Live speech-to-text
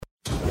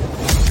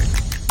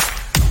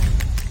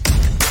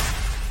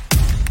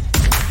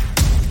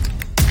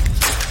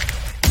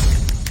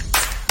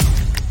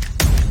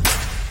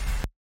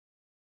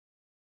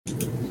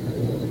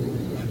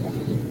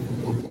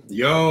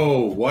Yo,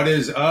 what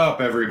is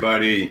up,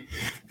 everybody?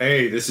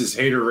 Hey, this is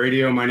Hater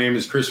Radio. My name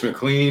is Chris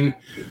McLean.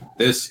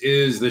 This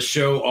is the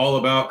show all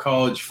about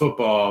college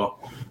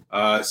football.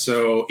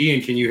 So,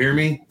 Ian, can you hear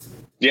me?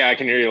 Yeah, I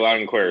can hear you loud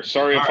and clear.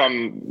 Sorry if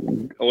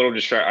I'm a little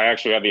distracted. I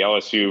actually have the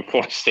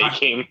LSU-Florida State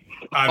game.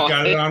 I've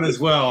got it on as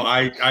well.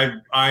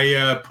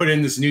 I put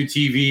in this new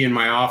TV in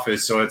my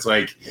office, so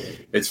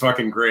it's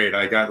fucking great.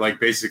 I got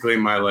basically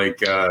my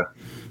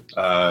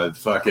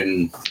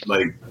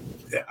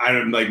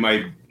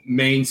my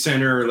main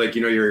center,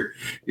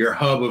 your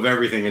hub of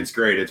everything. It's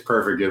great. It's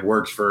perfect. It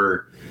works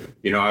for,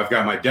 I've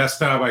got my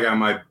desktop. I got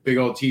my big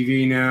old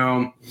TV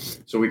now,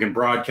 so we can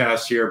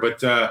broadcast here.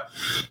 But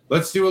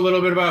let's do a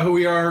little bit about who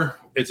we are.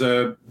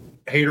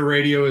 Hater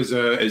Radio is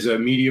a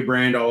media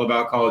brand all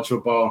about college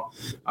football.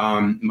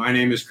 My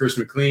name is Chris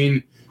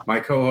McLean. My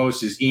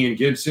co-host is Ian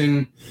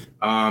Gibson.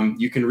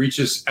 You can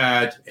reach us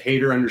at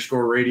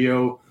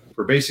Hater_Radio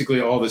for basically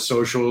all the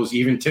socials,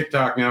 even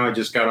TikTok now. I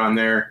just got on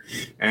there.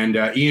 And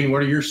Ian,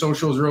 what are your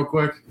socials real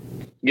quick?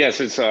 Yes,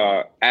 it's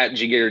at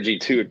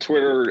GGatorG2 at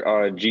Twitter,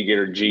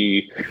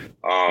 GGatorG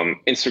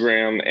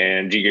Instagram,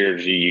 and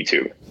GGatorG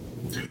YouTube.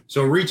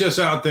 So reach us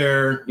out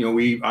there.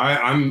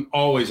 I'm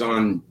always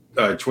on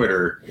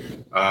Twitter.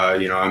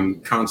 I'm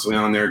constantly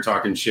on there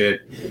talking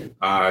shit.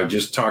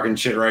 Just talking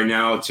shit right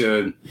now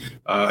to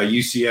a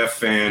UCF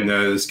fan,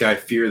 this guy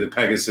Fear the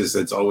Pegasus,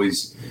 that's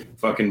always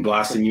fucking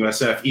blasting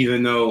USF,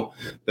 even though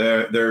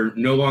they're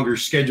no longer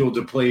scheduled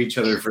to play each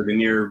other for the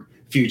near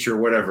future,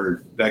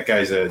 whatever. That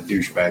guy's a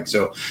douchebag.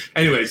 So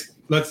anyways,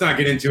 let's not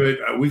get into it.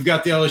 We've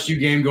got the LSU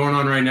game going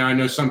on right now. I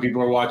know some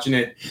people are watching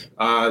it.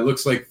 It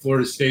looks like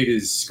Florida State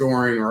is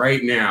scoring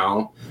right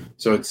now.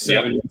 So it's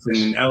 7,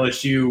 and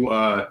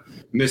LSU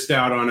missed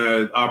out on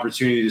an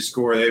opportunity to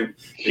score. They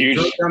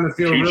drove down the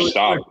field really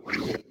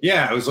quick.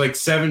 Yeah, it was like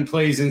 7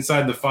 plays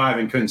inside the 5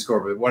 and couldn't score,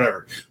 but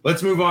whatever.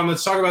 Let's move on.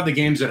 Let's talk about the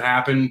games that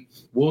happened.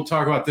 We'll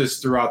talk about this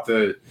throughout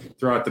the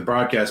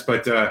broadcast.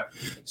 But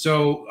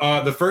so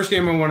the first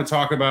game I want to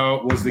talk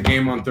about was the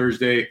game on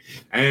Thursday,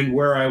 and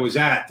where I was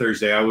at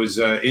Thursday. I was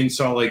in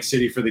Salt Lake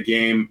City for the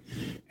game,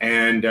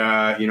 and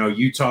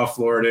Utah,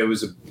 Florida. It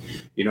was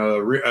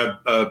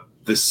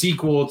the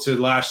sequel to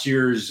last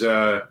year's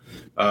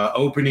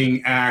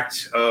opening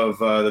act of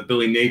the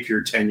Billy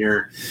Napier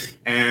tenure.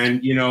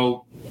 And,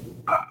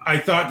 I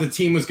thought the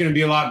team was going to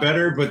be a lot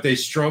better, but they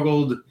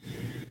struggled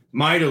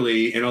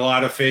mightily in a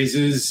lot of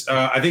phases.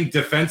 I think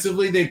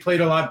defensively they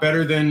played a lot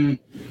better than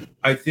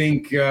I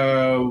think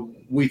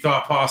we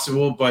thought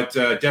possible, but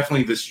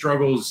definitely the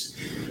struggles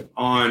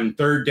on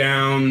third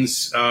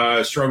downs,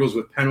 struggles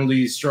with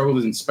penalties,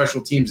 struggles in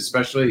special teams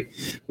especially,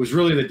 was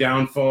really the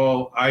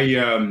downfall.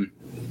 I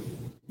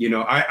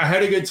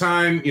had a good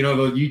time.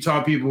 The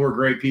Utah people were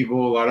great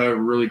people, a lot of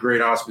really great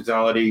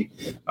hospitality.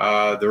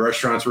 The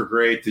restaurants were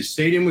great. The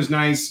stadium was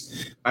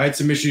nice. I had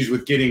some issues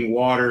with getting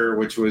water,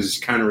 which was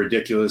kind of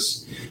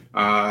ridiculous.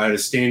 I had a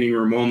standing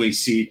room only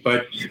seat,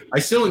 but I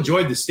still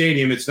enjoyed the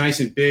stadium. It's nice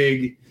and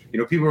big.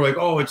 People are like,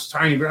 oh, it's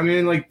tiny. But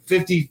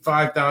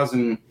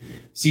 55,000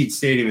 seat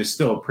stadium is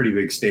still a pretty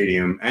big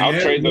stadium. And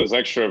I'll trade those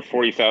extra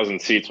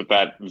 40,000 seats with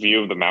that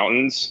view of the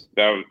mountains.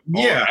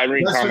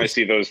 Every time I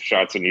see those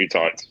shots in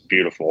Utah, it's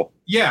beautiful.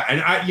 Yeah,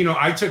 and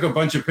I took a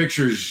bunch of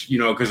pictures,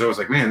 because I was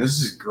like, man, this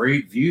is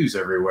great views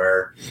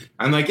everywhere.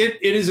 And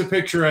it is a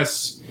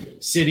picturesque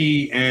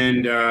city,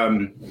 and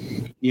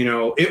we're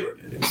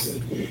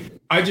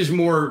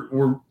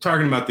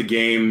talking about the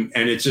game,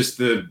 and it's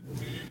just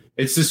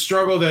it's the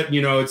struggle that,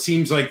 it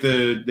seems like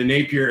the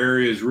Napier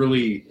area has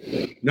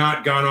really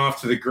not gone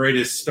off to the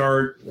greatest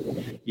start.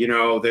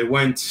 They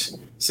went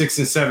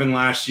 6-7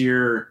 last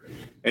year.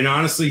 And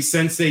honestly,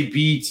 since they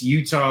beat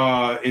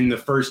Utah in the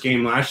first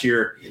game last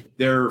year,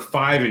 they're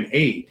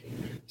 5-8.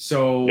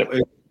 So, yep.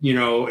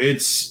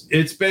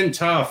 It's been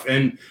tough.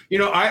 And,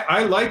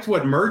 I liked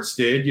what Mertz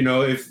did.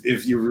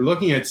 If you were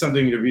looking at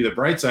something to be the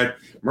bright side,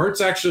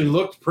 Mertz actually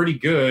looked pretty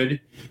good.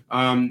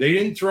 They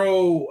didn't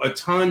throw a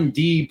ton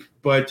deep,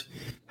 but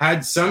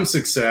had some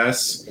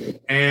success.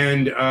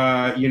 And,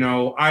 I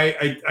know,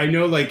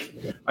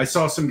 I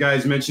saw some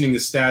guys mentioning the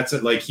stats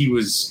that he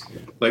was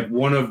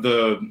one of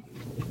the,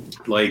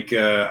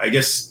 I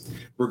guess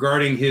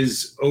regarding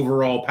his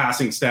overall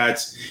passing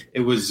stats, it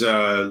was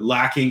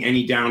lacking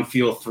any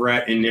downfield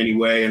threat in any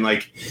way, and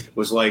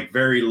was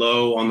very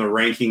low on the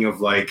ranking of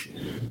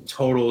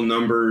total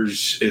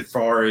numbers as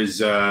far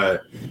as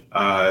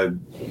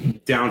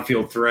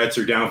downfield threats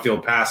or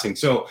downfield passing.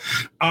 So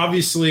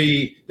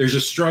obviously there's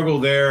a struggle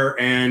there,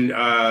 and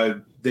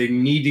they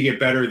need to get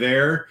better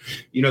there.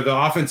 The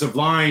offensive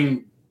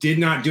line did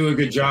not do a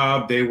good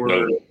job. They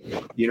were,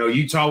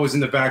 Utah was in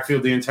the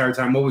backfield the entire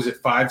time. What was it?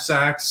 5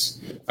 sacks?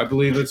 I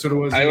believe that's what it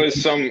was.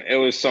 It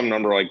was some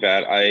number like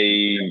that.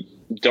 I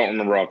don't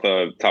remember off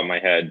the top of my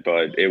head,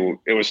 but it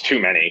was too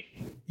many.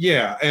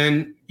 Yeah.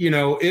 And,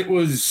 it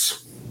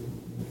was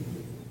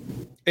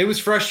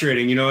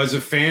frustrating, as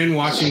a fan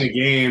watching the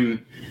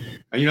game.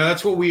 And,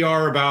 that's what we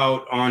are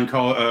about on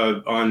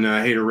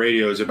Hater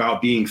Radio, is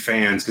about being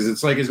fans. Because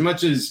it's like, as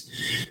much as,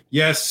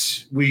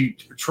 yes, we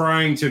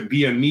trying to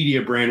be a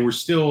media brand, we're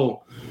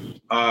still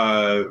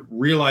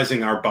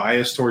realizing our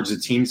bias towards the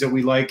teams that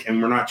we like,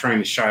 and we're not trying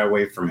to shy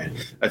away from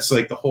it. That's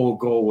like the whole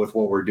goal with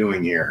what we're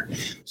doing here.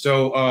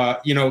 So, I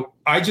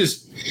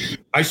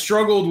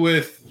struggled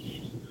with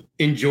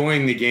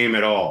enjoying the game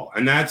at all.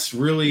 And that's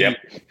really,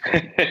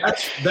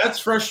 that's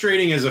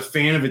frustrating as a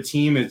fan of a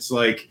team. It's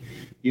like,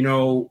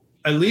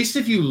 at least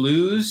if you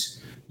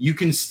lose, you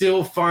can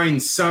still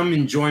find some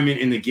enjoyment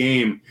in the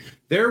game.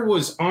 There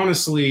was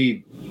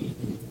honestly,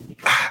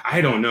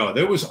 I don't know,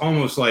 there was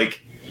almost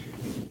like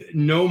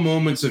no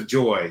moments of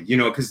joy,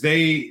 because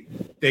they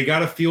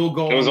got a field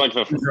goal. It was like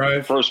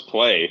the first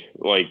play,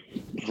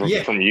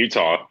 from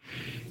Utah.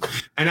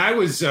 And I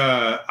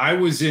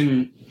was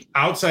in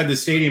outside the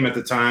stadium at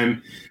the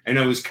time, and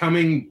I was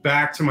coming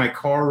back to my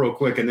car real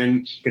quick and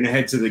then going to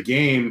head to the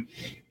game,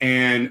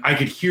 and I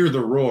could hear the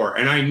roar,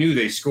 and I knew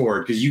they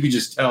scored because you could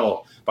just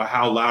tell by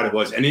how loud it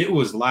was. And it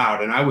was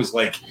loud, and I was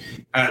like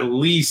at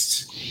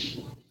least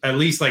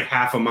like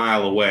half a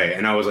mile away,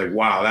 and I was like,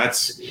 wow,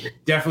 that's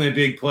definitely a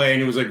big play.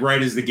 And it was like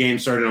right as the game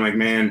started, I'm like,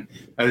 man,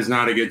 that is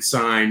not a good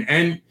sign.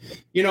 And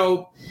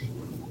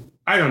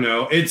I don't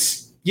know,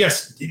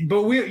 yes,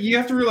 but you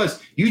have to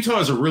realize Utah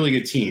is a really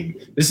good team.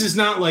 This is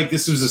not like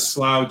this was a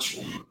slouch.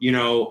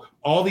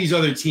 All these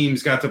other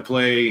teams got to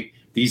play,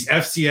 these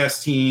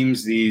FCS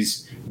teams,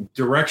 these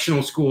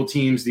directional school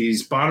teams,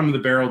 these bottom of the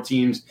barrel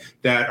teams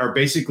that are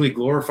basically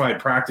glorified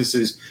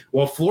practices.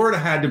 Well, Florida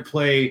had to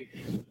play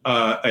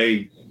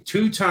a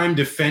two-time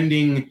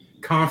defending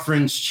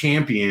conference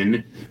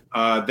champion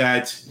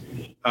that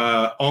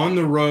on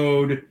the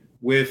road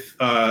with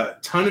a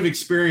ton of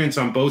experience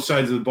on both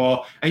sides of the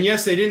ball. And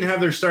yes, they didn't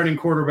have their starting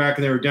quarterback,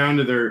 and they were down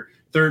to their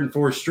third and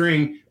fourth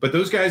string, but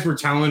those guys were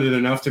talented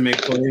enough to make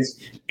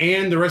plays,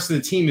 and the rest of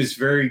the team is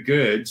very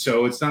good.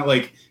 So it's not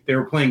like they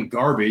were playing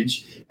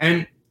garbage.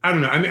 And I don't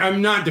know, I mean,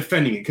 I'm not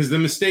defending it because the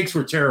mistakes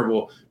were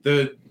terrible.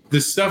 The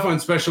stuff on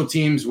special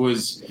teams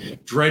was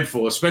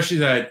dreadful, especially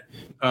that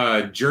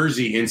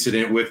jersey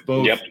incident with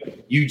both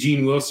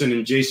Eugene Wilson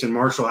and Jason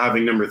Marshall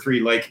having number 3.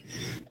 Like,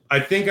 I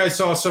think I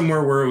saw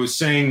somewhere where it was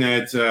saying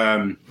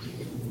that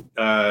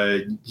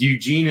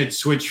Eugene had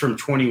switched from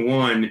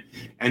 21,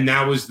 and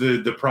that was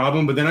the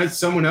problem. But then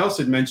someone else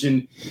had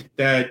mentioned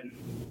that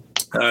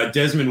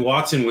Desmond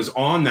Watson was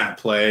on that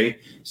play,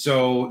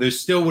 so there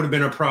still would have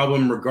been a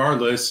problem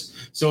regardless.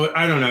 So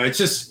I don't know.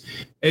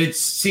 It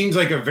seems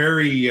like a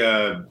very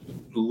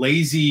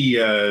lazy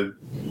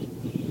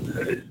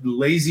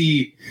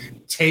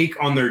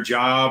take on their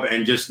job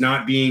and just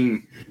not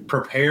being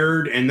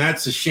prepared. And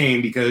that's a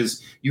shame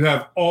because you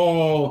have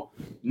all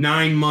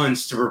 9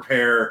 months to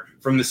prepare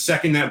from the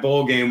second that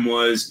bowl game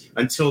was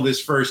until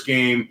this first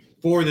game,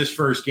 for this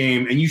first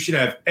game. And you should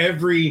have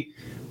every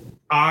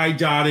I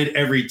dotted,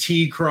 every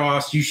T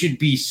crossed. You should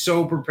be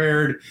so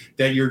prepared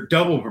that you're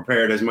double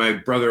prepared, as my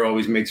brother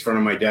always makes fun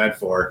of my dad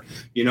for.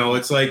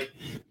 It's like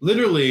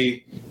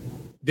literally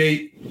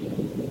they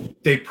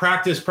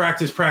practice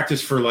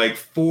for like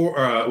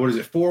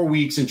 4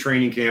 weeks in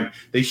training camp.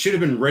 They should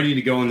have been ready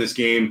to go in this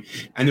game.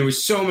 And there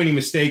was so many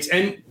mistakes.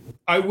 And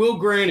I will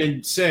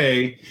granted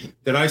say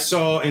that I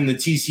saw in the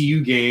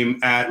TCU game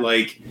at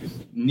like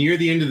near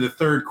the end of the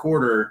third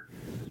quarter,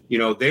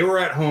 they were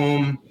at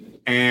home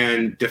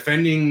and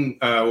defending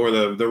or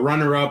the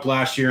runner-up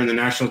last year in the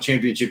national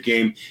championship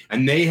game,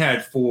 and they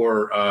had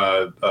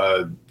 4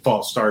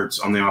 false starts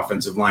on the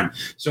offensive line.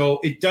 So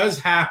it does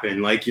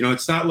happen. Like,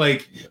 it's not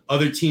like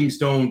other teams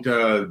don't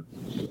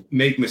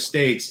make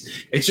mistakes.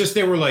 It's just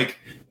they were like,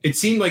 it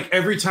seemed like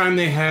every time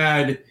they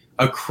had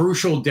a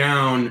crucial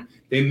down,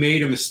 they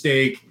made a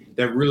mistake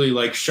that really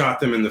like shot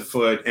them in the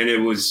foot. And it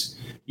was,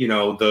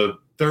 the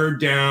third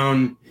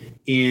down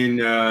in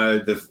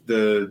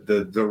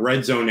the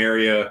red zone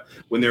area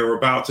when they were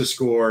about to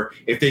score.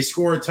 If they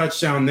score a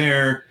touchdown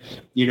there,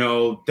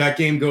 that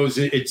game goes,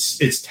 it's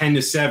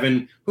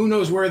 10-7. Who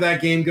knows where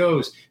that game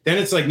goes? Then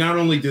it's like, not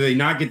only do they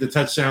not get the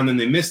touchdown, then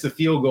they miss the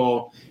field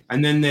goal,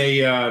 and then they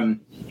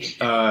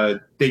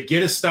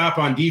get a stop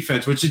on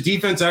defense, which the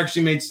defense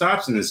actually made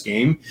stops in this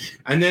game.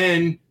 And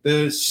then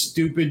the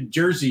stupid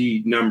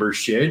jersey number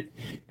shit.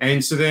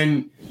 And so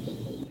then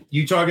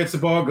Utah gets the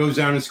ball, goes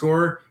down and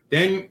score.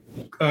 Then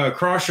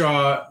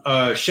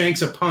Crawshaw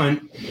shanks a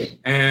punt,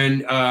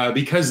 and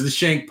because of the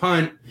shank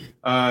punt,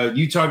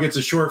 Utah gets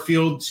a short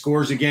field,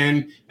 scores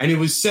again, and it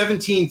was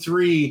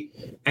 17-3,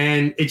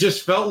 and it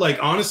just felt like,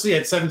 honestly,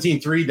 at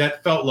 17-3,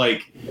 that felt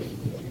like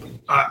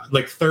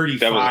 35.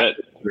 That was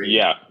it.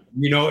 Yeah.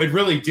 It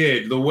really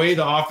did. The way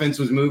the offense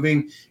was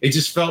moving, it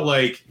just felt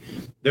like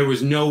there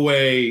was no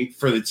way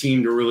for the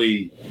team to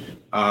really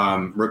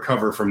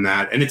recover from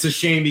that. And it's a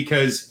shame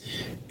because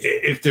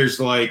if there's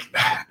like,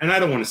 and I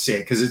don't want to say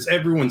it because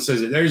everyone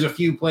says it, there's a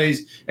few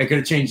plays that could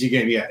have changed the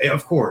game. Yeah,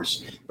 of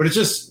course. But it's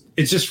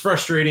just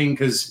frustrating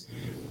because,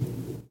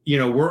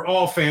 we're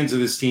all fans of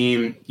this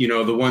team,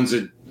 the ones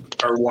that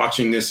are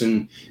watching this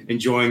and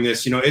enjoying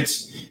this.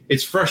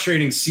 It's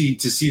frustrating to see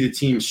the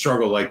team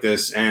struggle like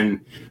this, and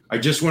I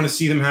just want to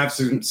see them have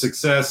some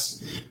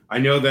success. I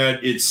know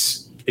that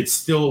it's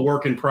still a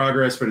work in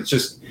progress, but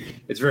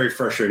it's very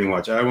frustrating to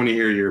watch. I want to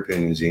hear your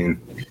opinions,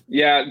 Ian.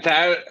 Yeah,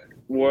 that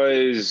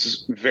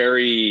was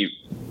very.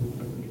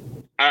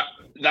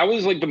 That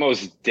was like the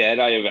most dead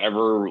I have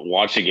ever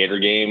watched a Gator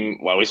game.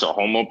 Well, at least a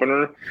home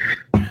opener.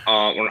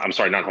 I'm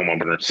sorry, not home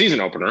opener,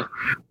 season opener.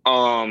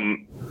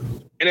 And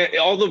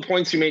all the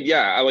points you made,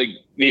 yeah, I like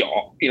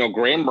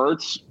Graham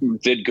Mertz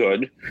did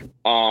good.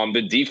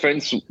 The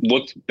defense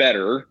looked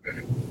better,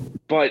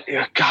 but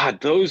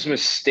God, those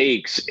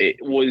mistakes, it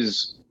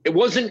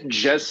wasn't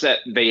just that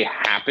they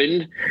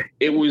happened.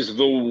 It was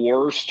the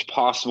worst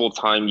possible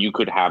time you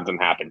could have them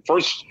happen.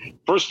 First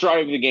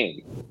drive of the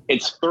game.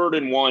 It's 3rd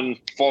and 1,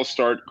 false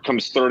start,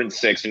 comes 3rd and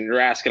 6, and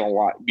you're asking a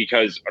lot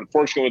because,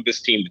 unfortunately, with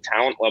this team, the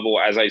talent level,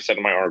 as I said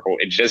in my article,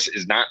 it just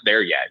is not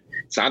there yet.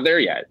 It's not there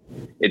yet.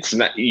 It's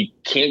not. You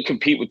can't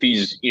compete with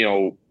these,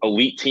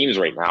 elite teams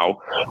right now.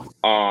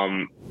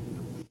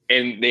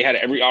 And they had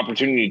every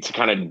opportunity to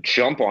kind of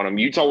jump on them.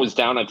 Utah was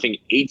down, I think,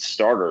 8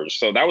 starters.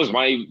 So that was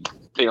my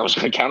thing I was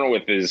going to counter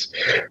with is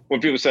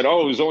when people said,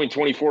 oh, it was only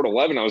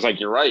 24-11. I was like,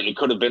 you're right. It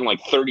could have been like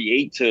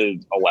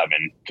 38-11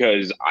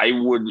 because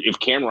if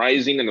Cam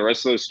Rising and the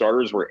rest of those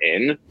starters were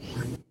in,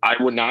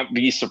 I would not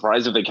be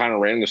surprised if they kind of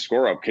ran the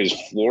score up because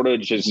Florida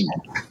just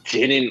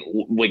didn't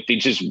look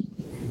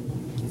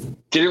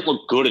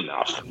good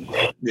enough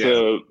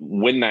to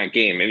win that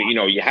game. And,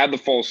 you had the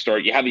false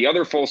start. You had the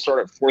other false start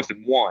at 4th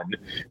and 1,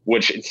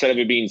 which instead of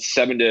it being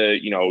 7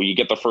 to, you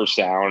get the first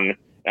down.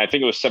 I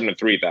think it was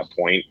 7-3 at that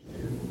point.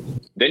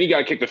 Then you got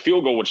to kick the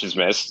field goal, which is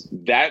missed.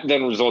 That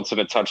then results in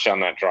a touchdown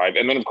that drive.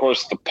 And then, of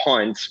course, the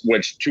punt,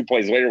 which 2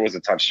 plays later was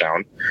a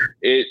touchdown.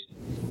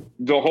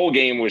 The whole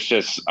game was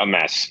just a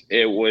mess.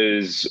 It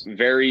was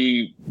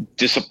very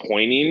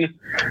disappointing.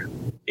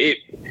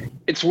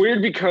 It's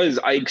weird because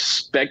I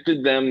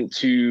expected them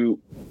to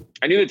 –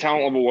 I knew the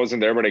talent level wasn't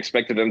there, but I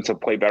expected them to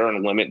play better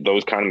and limit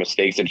those kind of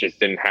mistakes. It just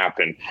didn't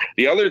happen.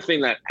 The other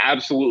thing that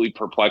absolutely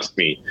perplexed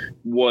me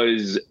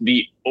was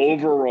the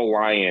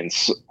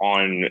over-reliance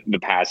on the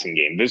passing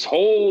game. This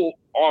whole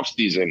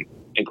offseason,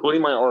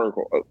 including my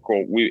article,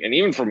 and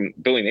even from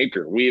Billy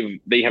Napier,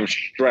 they have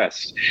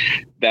stressed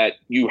that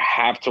you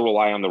have to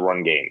rely on the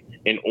run game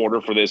in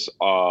order for this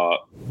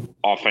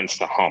offense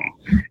to hum.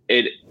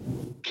 It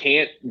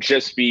can't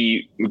just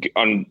be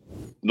on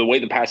the way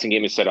the passing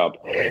game is set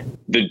up.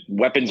 The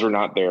weapons are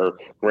not there.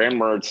 Graham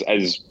Mertz,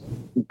 as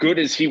good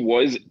as he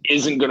was,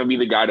 isn't going to be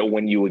the guy to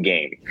win you a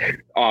game.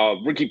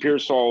 Ricky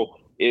Pearsall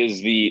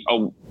is the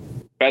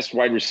best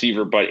wide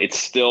receiver, but it's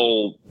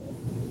still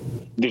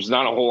there's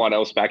not a whole lot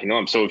else backing him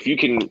up. So if you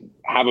can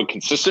have a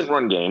consistent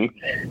run game,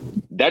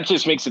 that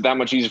just makes it that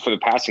much easier for the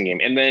passing game.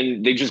 And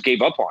then they just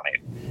gave up on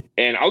it.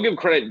 And I'll give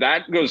credit.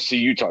 That goes to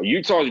Utah.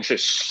 Utah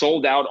just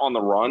sold out on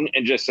the run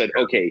and just said,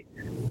 okay,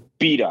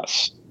 beat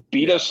us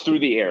through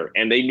the air.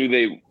 And they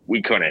knew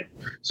we couldn't.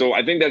 So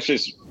I think that's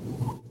just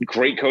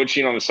great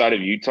coaching on the side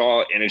of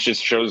Utah. And it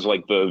just shows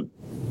like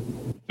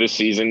this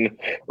season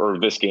or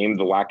this game,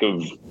 the lack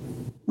of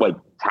like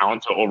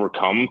talent to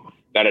overcome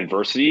that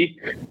adversity.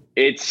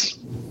 It's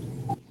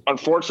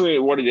unfortunately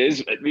what it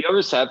is. The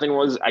other sad thing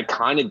was I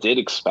kind of did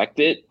expect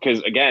it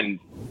because, again,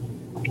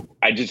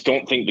 I just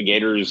don't think the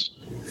Gators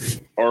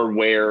are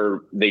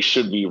where they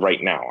should be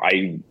right now.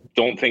 I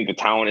don't think the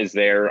talent is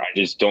there. I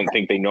just don't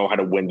think they know how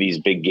to win these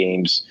big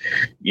games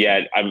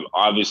yet.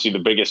 Obviously, the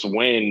biggest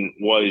win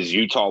was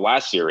Utah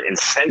last year. And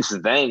since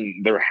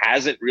then, there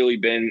hasn't really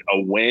been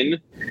a win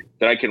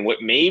that I can win.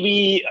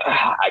 Maybe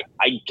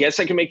I guess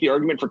I can make the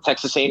argument for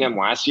Texas A&M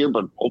last year,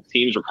 but both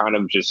teams were kind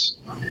of just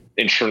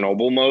in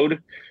Chernobyl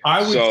mode.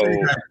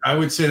 I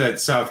would say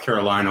that South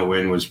Carolina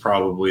win was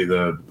probably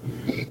the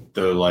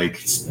like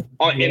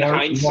in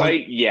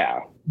hindsight,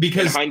 yeah.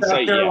 Because South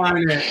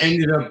Carolina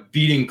ended up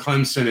beating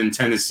Clemson and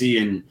Tennessee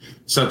in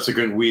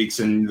subsequent weeks.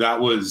 And that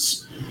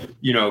was,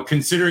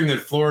 considering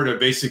that Florida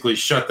basically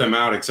shut them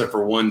out except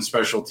for one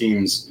special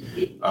teams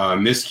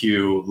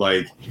miscue,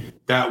 like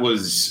that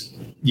was,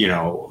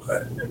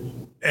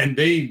 and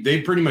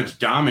they pretty much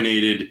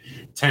dominated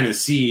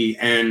Tennessee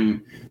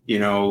and,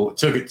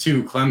 took it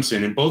to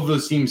Clemson. And both of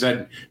those teams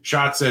had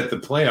shots at the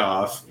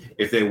playoff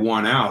if they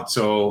won out.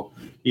 So,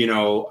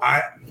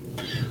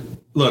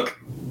 look,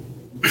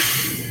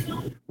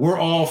 we're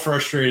all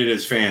frustrated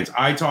as fans.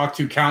 I talked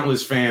to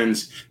countless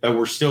fans that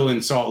were still in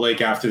Salt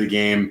Lake after the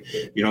game.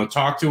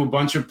 Talked to a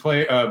bunch of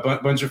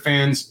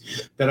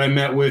fans that I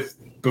met with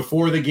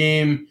before the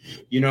game.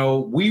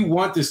 We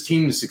want this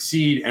team to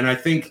succeed, and I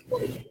think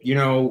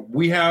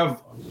we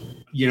have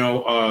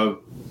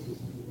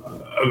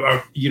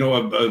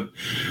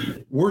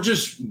we're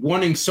just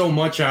wanting so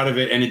much out of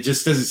it, and it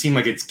just doesn't seem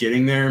like it's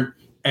getting there.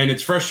 And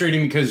it's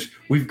frustrating because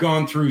we've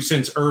gone through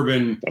since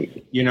Urban,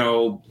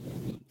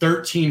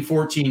 13,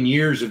 14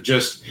 years of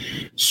just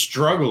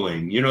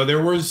struggling.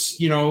 There was,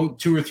 2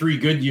 or 3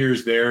 good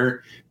years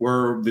there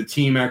where the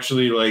team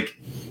actually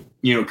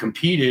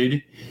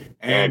competed.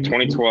 And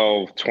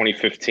 2012,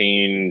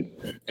 2015,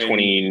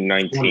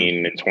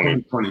 2019, and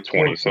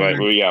 2020. So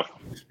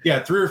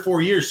yeah, 3 or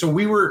 4 years. So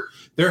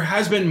there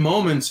has been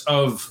moments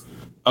of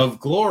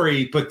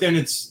glory, but then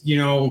it's,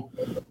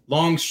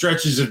 long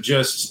stretches of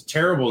just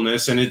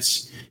terribleness. And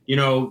it's,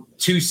 2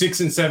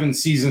 6-7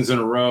 seasons in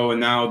a row. And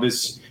now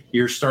this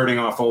year starting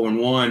off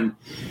 0-1.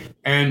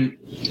 And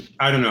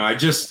I don't know.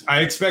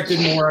 I expected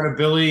more out of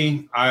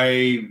Billy.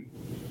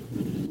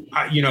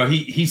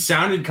 He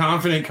sounded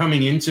confident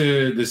coming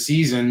into the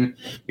season.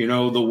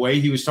 The way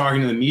he was talking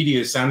to the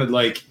media sounded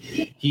like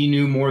he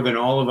knew more than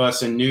all of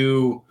us and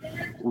knew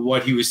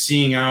what he was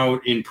seeing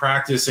out in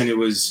practice. And it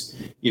was,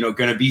 going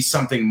to be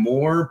something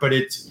more, but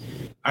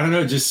I don't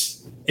know,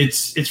 just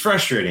it's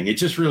frustrating. It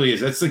just really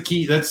is. That's the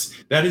key.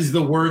 That is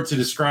the word to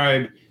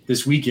describe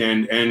this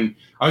weekend. And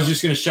I was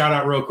just going to shout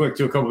out real quick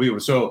to a couple of people.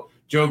 So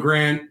Joe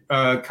Grant,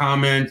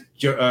 comment,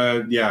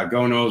 go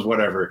Noles,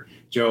 whatever.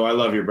 Joe, I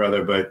love you,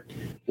 brother, but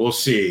we'll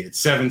see.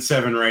 It's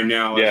 7-7 right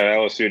now. Yeah,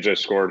 LSU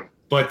just scored.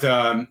 But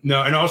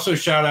no, and also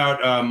shout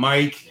out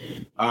Mike.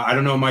 I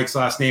don't know Mike's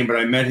last name, but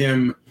I met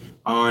him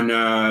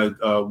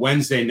on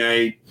Wednesday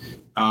night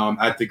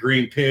at the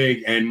Green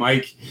Pig, and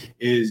Mike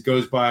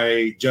goes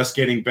by Just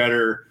Getting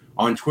Better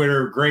on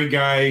Twitter. Great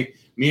guy.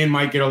 Me and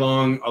Mike get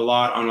along a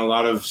lot on a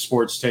lot of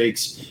sports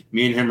takes.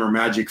 Me and him are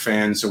Magic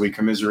fans, so we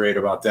commiserate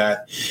about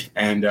that.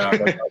 And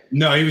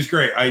no, he was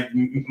great.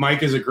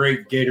 Mike is a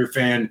great Gator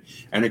fan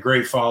and a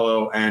great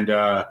follow, and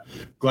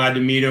glad to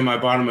meet him. I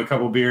bought him a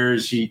couple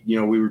beers. We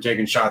were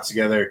taking shots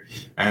together,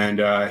 and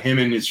him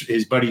and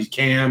his buddy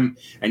Cam,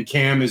 and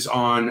Cam is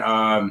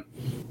on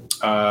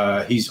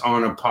he's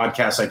on a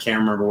podcast. I can't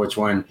remember which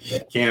one.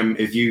 Cam,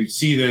 if you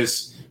see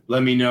this,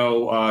 let me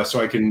know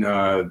so I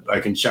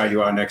can shout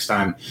you out next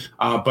time.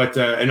 But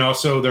and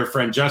also their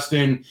friend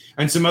Justin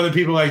and some other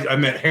people. I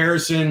met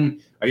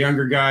Harrison, a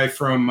younger guy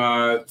from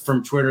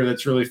Twitter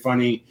that's really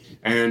funny,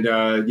 and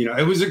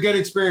it was a good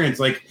experience.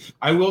 Like,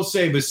 I will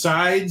say,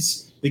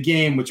 besides the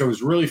game, which I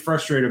was really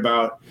frustrated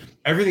about,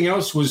 everything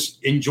else was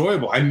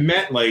enjoyable.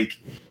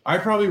 I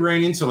probably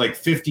ran into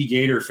 50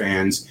 Gator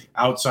fans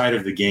outside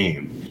of the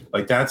game.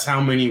 That's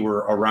how many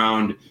were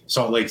around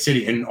Salt Lake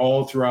City, and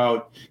all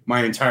throughout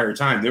my entire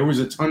time. There was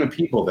a ton of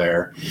people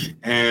there,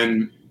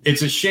 and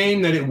it's a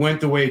shame that it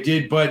went the way it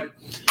did, but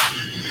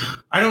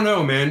I don't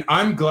know, man.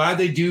 I'm glad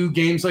they do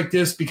games like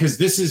this because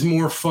this is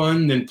more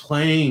fun than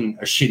playing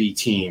a shitty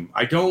team.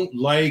 I don't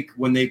like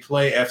when they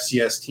play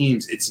FCS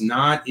teams. It's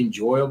not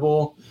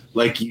enjoyable.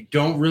 You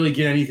don't really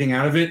get anything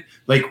out of it.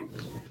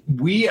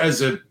 We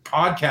as a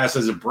podcast,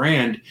 as a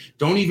brand,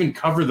 don't even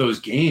cover those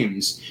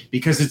games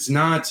because there's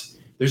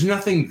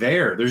nothing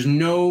there. There's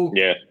no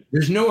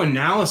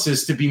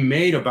analysis to be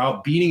made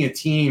about beating a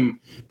team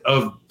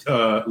of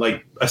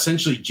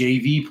essentially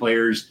JV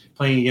players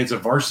playing against a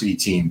varsity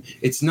team.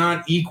 It's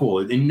not equal.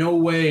 In no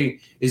way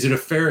is it a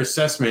fair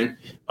assessment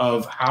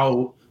of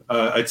how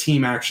a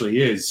team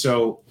actually is.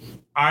 So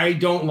I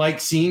don't like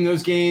seeing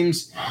those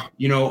games.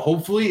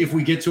 Hopefully if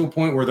we get to a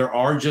point where there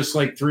are just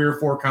 3 or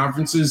 4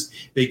 conferences,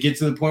 they get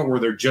to the point where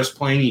they're just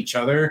playing each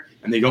other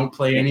and they don't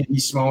play any of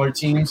these smaller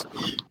teams.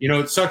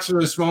 It sucks for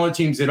those smaller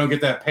teams. They don't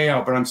get that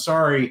payout, but I'm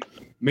sorry.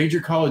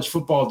 Major college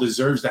football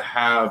deserves to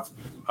have,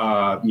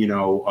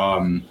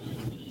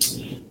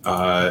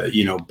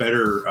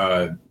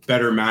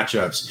 better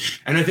matchups.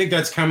 And I think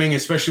that's coming,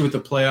 especially with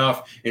the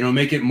playoff, and it'll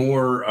make it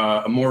more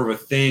of a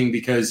thing,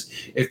 because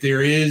if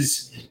there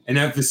is an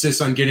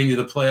emphasis on getting to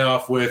the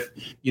playoff with,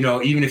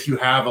 even if you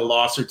have a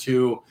loss or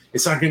two,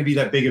 it's not going to be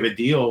that big of a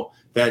deal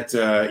that,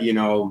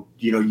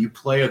 you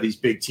play these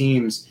big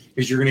teams,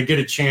 because you're going to get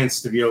a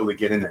chance to be able to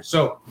get in there.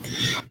 So,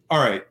 all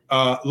right,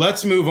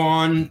 let's move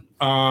on.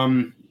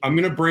 I'm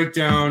going to break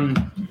down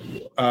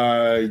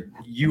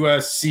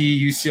USC,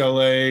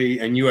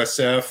 UCLA, and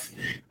USF,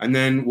 and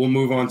then we'll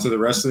move on to the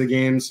rest of the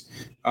games.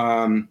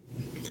 I'm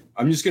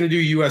just going to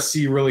do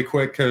USC really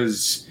quick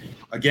because,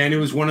 again, it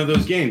was one of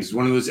those games,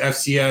 one of those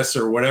FCS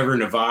or whatever,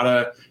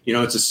 Nevada.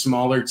 It's a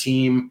smaller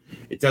team.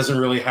 It doesn't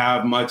really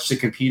have much to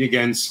compete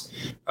against,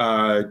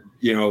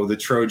 the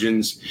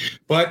Trojans.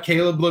 But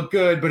Caleb looked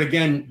good. But,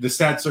 again, the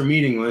stats are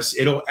meaningless.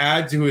 It'll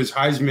add to his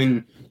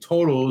Heisman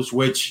totals,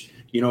 which –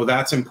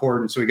 that's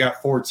important. So he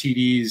got 4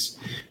 TDs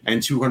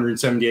and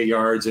 278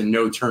 yards and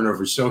no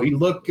turnovers. So he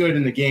looked good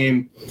in the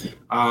game.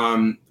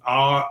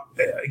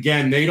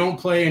 Again, they don't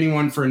play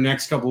anyone for the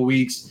next couple of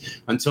weeks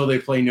until they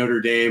play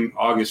Notre Dame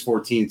August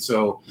 14th.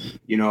 So,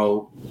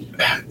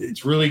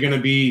 it's really going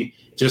to be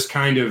just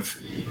kind of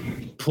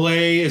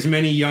play as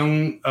many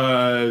young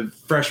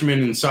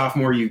freshmen and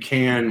sophomore you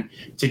can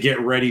to get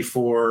ready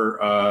for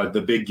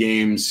the big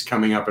games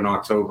coming up in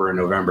October and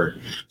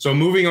November. So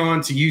moving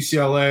on to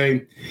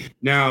UCLA.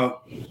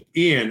 Now,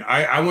 Ian,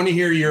 I want to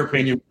hear your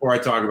opinion before I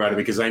talk about it,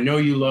 because I know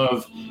you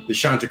love the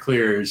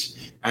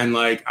Chanticleers. And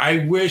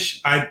I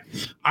wish I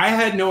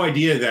had no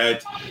idea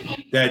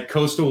that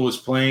Coastal was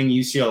playing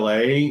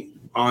UCLA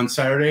on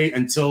Saturday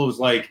until it was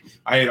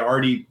I had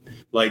already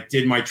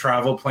did my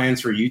travel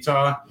plans for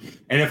Utah.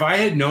 And if I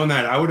had known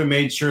that, I would have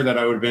made sure that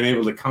I would have been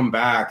able to come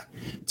back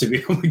to be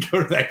able to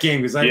go to that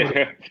game, because I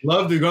would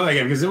love to go to that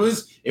game, because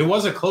it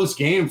was a close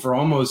game for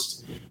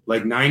almost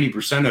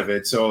 90% of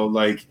it. So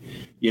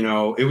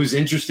it was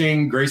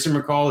interesting. Grayson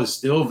McCall is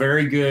still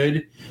very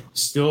good,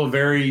 still a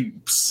very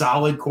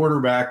solid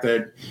quarterback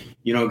that,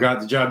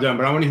 got the job done.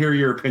 But I want to hear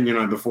your opinion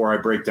on it before I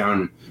break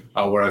down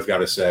what I've got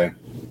to say.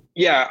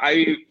 Yeah,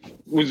 I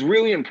was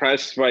really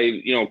impressed by,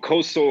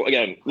 Coastal.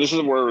 Again, this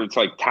is where it's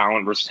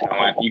talent versus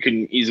talent. You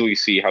can easily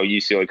see how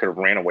UCLA could have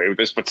ran away with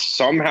this, but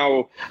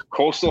somehow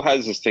Coastal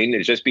has this thing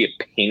to just be a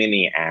pain in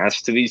the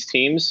ass to these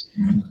teams.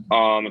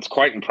 It's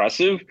quite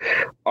impressive.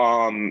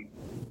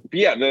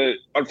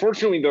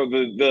 Unfortunately though,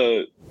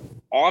 the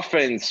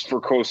offense for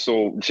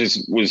Coastal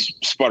just was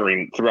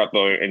sputtering throughout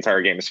the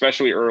entire game,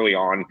 especially early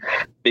on.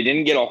 They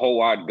didn't get a whole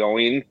lot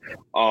going.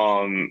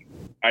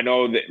 I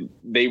know that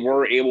they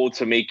were able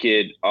to make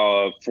it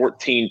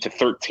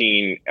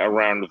 14-13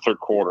 around the third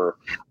quarter.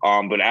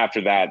 But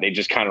after that, they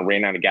just kind of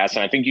ran out of gas.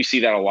 And I think you see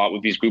that a lot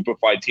with these group of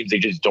 5 teams. They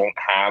just don't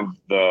have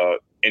the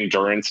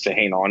endurance to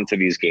hang on to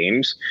these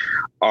games.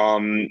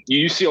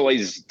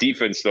 UCLA's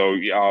defense,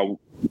 though,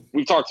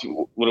 we've talked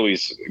literally,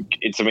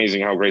 it's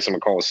amazing how Grayson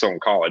McCall is still in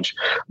college.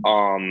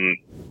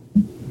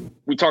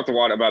 We talked a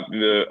lot about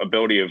the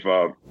ability of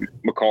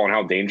McCall and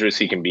how dangerous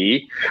he can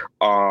be.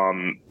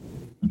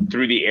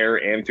 Through the air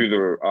and through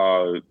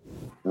the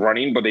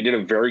running, but they did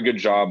a very good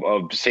job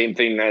of same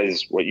thing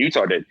as what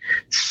Utah did: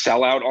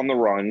 sell out on the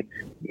run,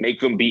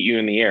 make them beat you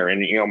in the air.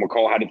 And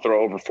McCall had to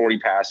throw over 40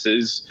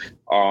 passes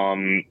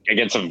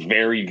against a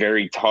very,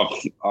 very tough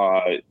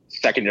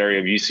secondary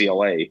of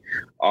UCLA.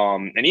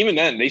 And even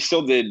then, they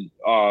still did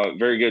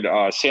very good.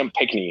 Sam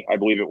Pickney, I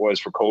believe it was,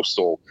 for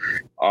Coastal,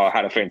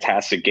 had a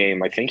fantastic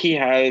game. I think he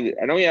had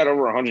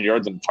over 100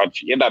 yards and touch.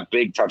 He had that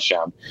big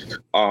touchdown.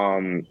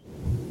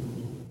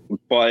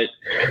 But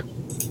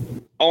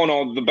all in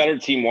all, the better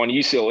team won.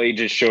 UCLA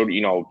just showed,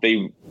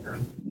 they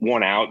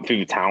won out through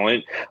the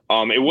talent.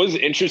 It was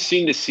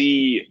interesting to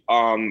see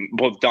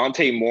both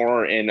Dante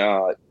Moore and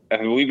I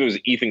believe it was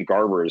Ethan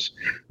Garbers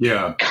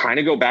kind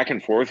of go back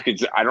and forth,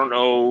 because I don't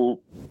know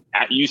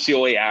at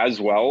UCLA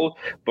as well,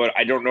 but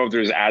I don't know if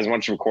there's as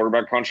much of a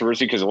quarterback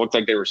controversy, because it looked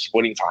like they were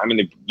splitting time, and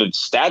the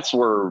stats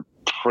were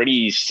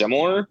pretty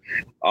similar.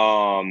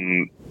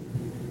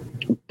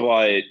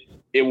 But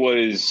it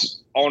was,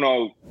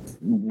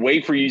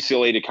 way for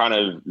UCLA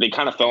to they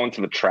kind of fell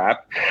into the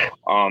trap.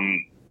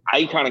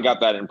 I kind of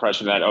got that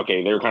impression that,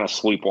 okay, they were kind of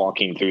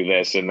sleepwalking through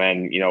this, and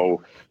then,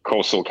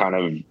 Coastal kind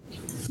of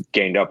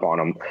gained up on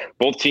them.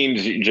 Both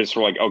teams just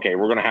were like, okay,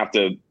 we're going to have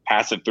to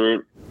pass it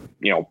through,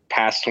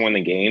 pass to win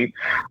the game.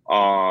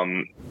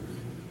 And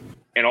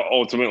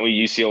ultimately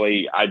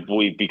UCLA, I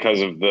believe,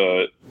 because of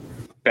the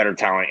better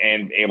talent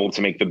and able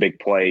to make the big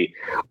play,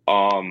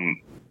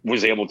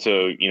 was able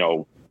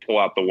to, pull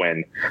out the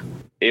win.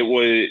 It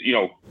was,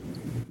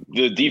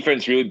 the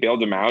defense really bailed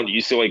them out.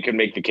 UCLA could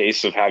make the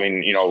case of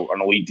having,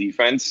 an elite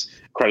defense.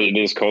 Credit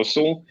is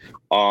Coastal.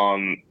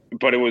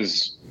 But it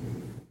was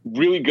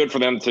really good for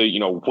them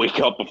to, wake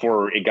up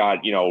before it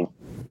got,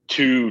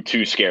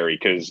 too scary,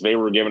 because they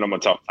were giving them a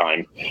tough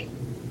time.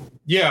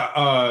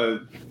 Yeah.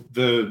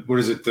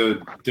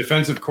 The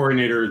defensive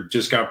coordinator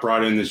just got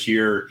brought in this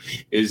year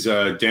is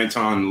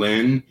Danton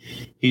Lin.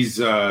 He's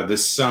the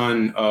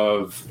son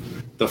of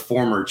the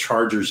former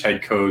Chargers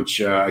head coach.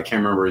 I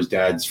can't remember his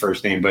dad's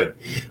first name, but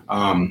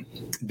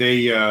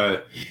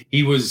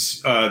he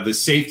was the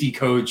safety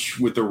coach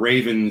with the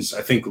Ravens,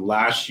 I think,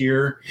 last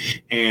year.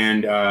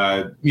 And,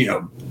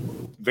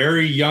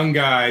 very young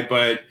guy,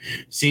 but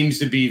seems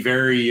to be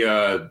very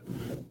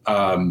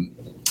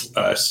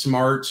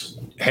smart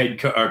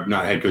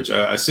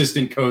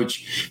assistant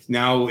coach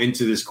now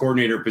into this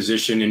coordinator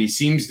position. And he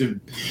seems to,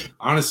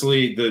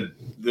 honestly, the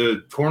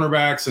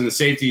cornerbacks and the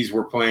safeties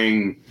were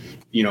playing,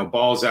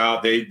 balls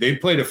out. They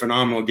played a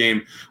phenomenal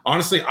game.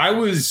 Honestly, I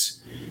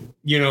was,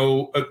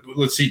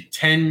 let's see,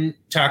 10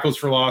 tackles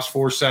for loss,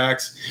 4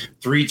 sacks,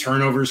 3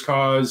 turnovers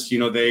caused.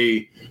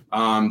 They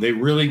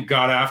really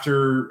got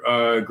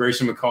after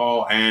Grayson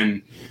McCall,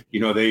 and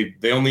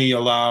they only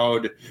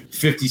allowed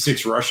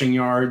 56 rushing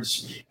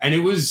yards, and it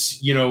was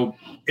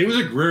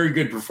a very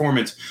good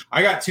performance.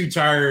 I got too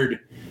tired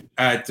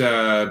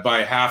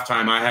by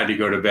halftime. I had to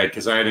go to bed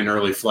because I had an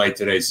early flight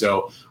today,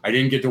 so I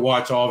didn't get to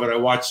watch all of it. I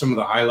watched some of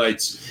the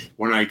highlights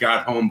when I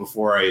got home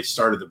before I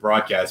started the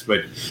broadcast,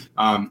 but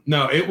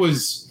no, it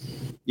was.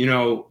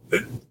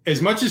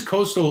 As much as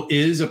Coastal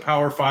is a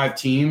Power 5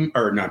 team,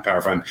 or not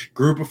Power 5,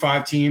 Group of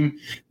 5 team,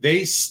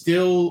 they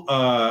still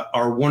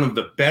are one of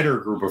the better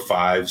Group of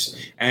 5s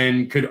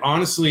and could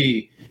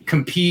honestly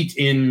compete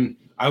in,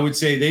 I would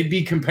say they'd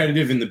be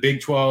competitive in the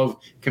Big 12,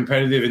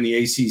 competitive in the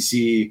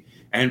ACC,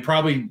 and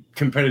probably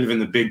competitive in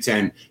the Big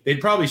 10. They'd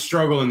probably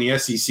struggle in the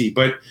SEC,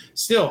 but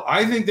still,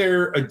 I think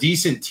they're a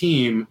decent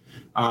team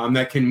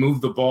that can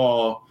move the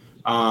ball.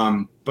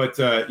 But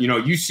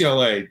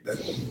UCLA,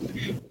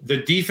 the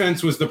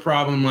defense was the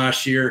problem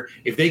last year.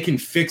 If they can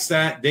fix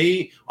that,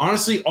 they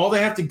honestly, all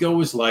they have to go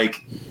is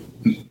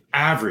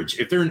average,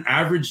 if they're an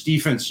average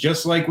defense,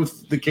 just like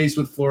with the case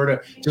with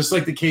Florida, just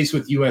like the case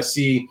with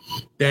USC,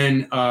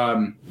 then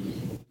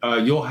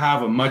you'll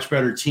have a much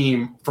better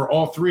team for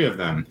all three of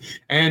them.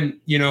 And,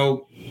 you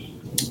know,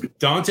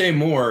 Dante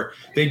Moore,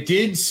 they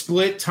did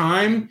split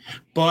time,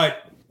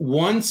 but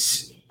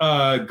once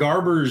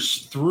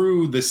Garbers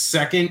threw the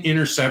second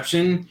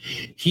interception,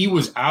 he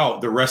was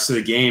out the rest of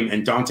the game,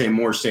 and Dante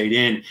Moore stayed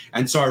in.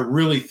 And so I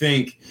really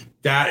think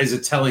that is a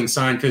telling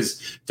sign,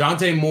 because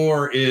Dante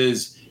Moore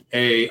is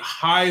a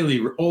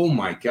highly – oh,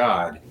 my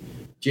God.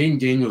 Jaden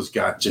Daniels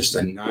got just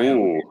a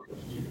 9.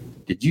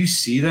 Did you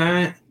see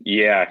that?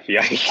 Yeah.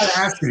 That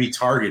has to be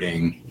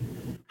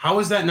targeting. How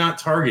is that not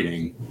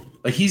targeting?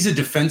 Like, he's a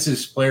defensive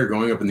player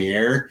going up in the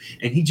air,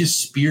 and he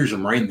just spears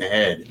him right in the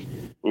head.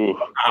 Ooh.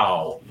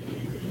 Wow.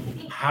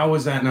 How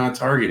is that not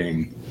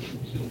targeting?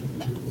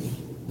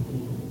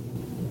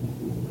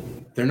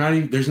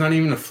 There's not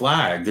even a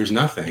flag. There's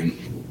nothing.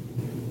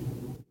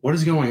 What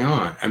is going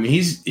on? I mean,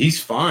 he's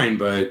fine,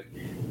 but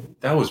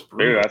that was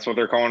brutal. Dude, that's what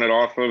they're calling it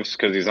off of,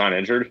 because he's not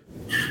injured?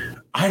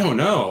 I don't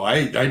know.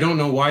 I don't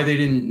know why they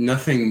didn't –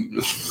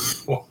 nothing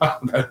 – wow,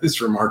 that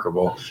is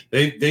remarkable.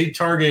 They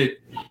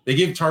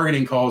give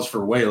targeting calls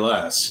for way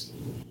less.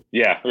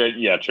 Yeah,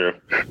 true.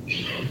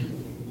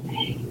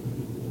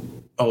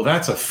 Oh,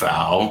 that's a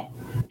foul.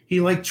 He,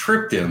 like,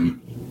 tripped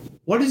him.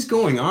 What is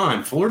going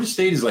on? Florida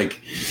State is, like,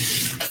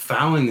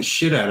 fouling the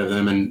shit out of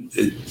them. And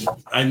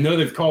I know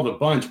they've called a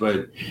bunch,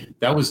 but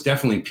that was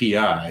definitely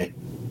PI.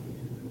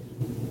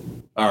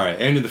 All right,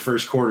 end of the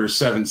first quarter,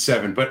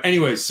 7-7. But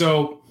anyway,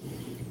 so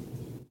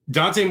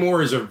Dante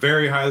Moore is a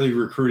very highly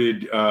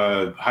recruited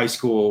high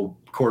school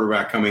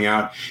quarterback coming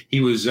out.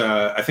 He was,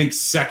 I think,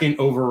 second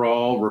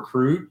overall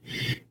recruit.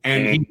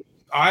 And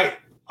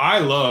I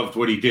loved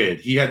what he did.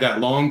 He had that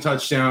long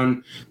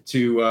touchdown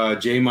to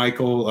J.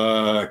 Michael.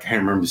 I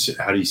can't remember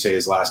how do you say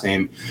his last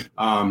name.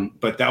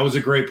 But that was a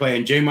great play.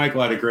 And J.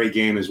 Michael had a great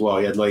game as well.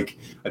 He had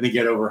I think he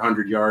had over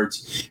 100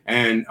 yards.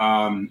 And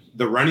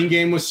the running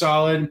game was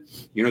solid.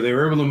 You know, they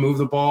were able to move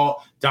the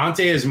ball.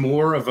 Dante is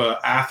more of an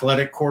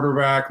athletic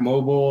quarterback,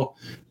 mobile,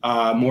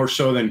 more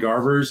so than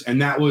Garbers. And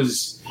that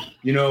was,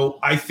 you know,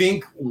 I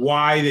think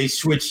why they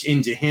switched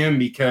into him,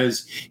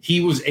 because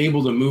he was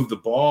able to move the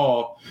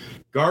ball.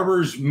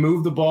 Garbers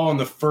moved the ball in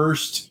the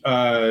first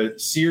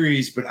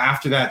series, but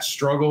after that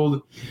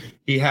struggled.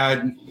 He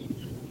had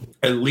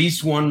at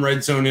least one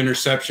red zone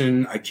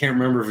interception. I can't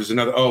remember if it was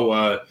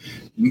another.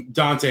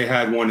 Dante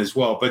had one as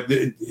well. But,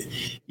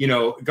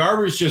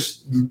 Garbers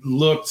just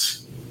looked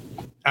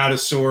out of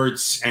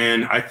sorts,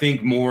 and I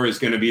think Moore is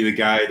going to be the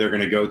guy they're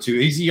going to go to.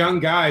 He's a young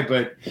guy,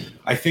 but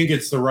I think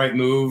it's the right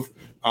move.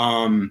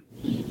 I'm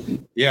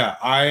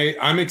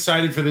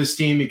excited for this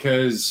team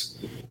because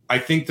I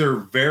think they're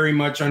very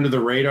much under the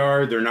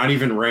radar. They're not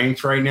even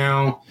ranked right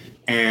now.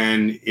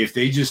 And if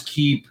they just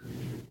keep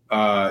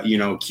at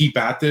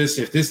this,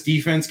 if this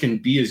defense can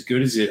be as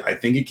good as I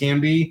think it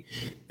can be,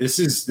 this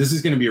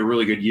is going to be a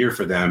really good year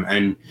for them.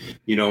 And,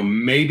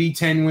 maybe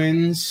 10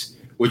 wins,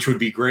 which would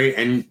be great,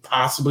 and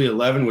possibly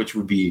 11, which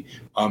would be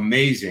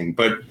amazing.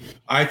 But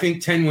I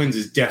think 10 wins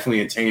is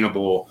definitely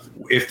attainable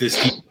if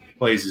this team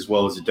plays as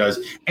well as it does,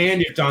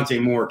 and if Dante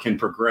Moore can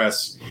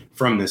progress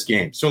from this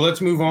game. So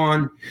let's move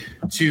on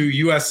to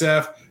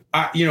USF.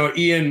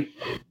 Ian,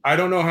 I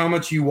don't know how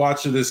much you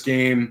watched of this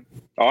game.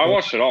 Oh, I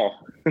watched it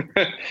all.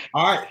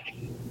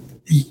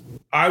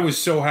 I was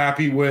so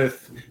happy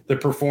with the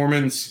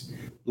performance.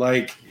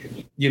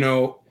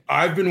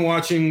 I've been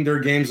watching their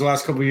games the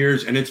last couple of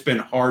years, and it's been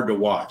hard to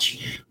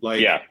watch.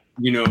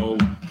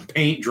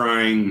 Paint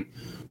drying,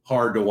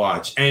 hard to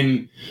watch.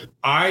 And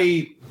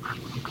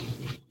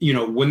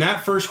when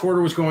that first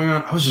quarter was going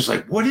on, I was just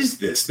like, what is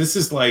this? This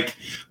is like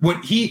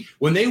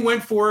when they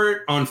went for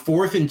it on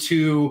 4th and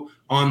 2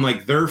 on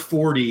their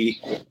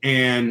 40,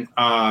 and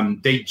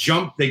they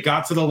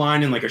got to the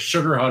line in a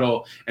sugar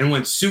huddle and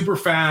went super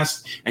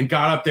fast and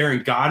got up there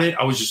and got it.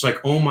 I was just like,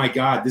 oh my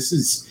God, this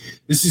is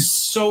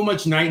so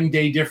much night and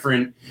day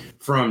different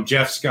from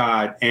Jeff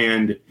Scott.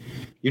 And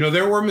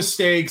there were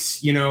mistakes.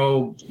 The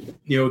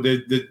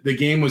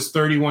game was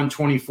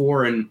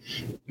 31-24, and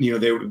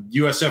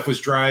USF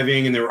was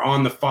driving, and they were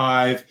on the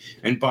 5,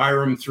 and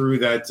Byram threw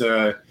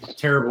that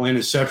terrible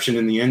interception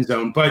in the end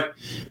zone. But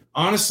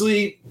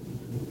honestly,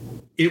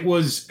 it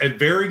was a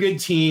very good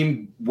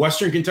team.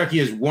 Western Kentucky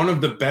is one of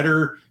the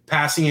better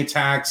passing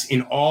attacks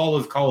in all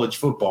of college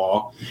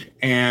football,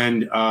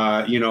 and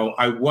I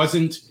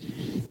wasn't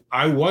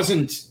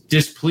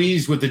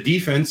displeased with the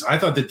defense. I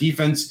thought the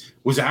defense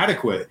was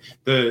adequate.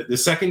 The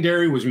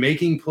secondary was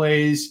making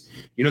plays.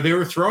 They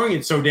were throwing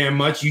it so damn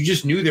much. You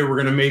just knew they were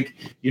going to make,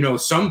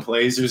 some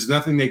plays. There's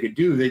nothing they could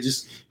do. They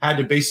just had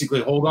to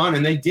basically hold on,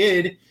 and they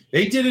did.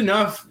 They did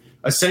enough,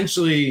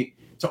 essentially,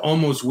 to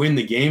almost win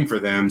the game for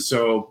them.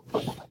 So,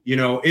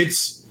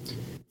 it's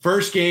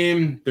first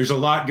game. There's a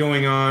lot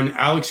going on.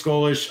 Alex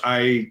Golish,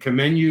 I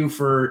commend you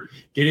for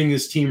getting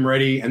this team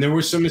ready. And there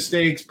were some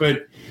mistakes,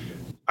 but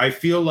I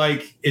feel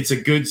like it's a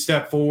good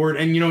step forward.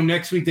 And,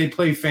 next week they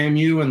play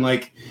FAMU, and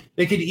like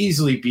they could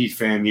easily beat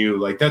FAMU.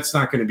 Like that's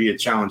not going to be a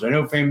challenge. I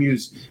know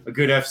FAMU's a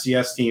good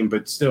FCS team,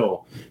 but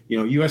still,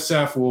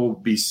 USF will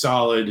be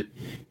solid.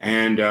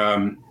 And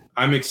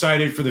I'm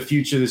excited for the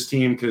future of this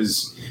team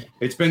because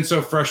it's been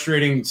so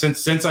frustrating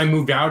since I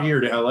moved out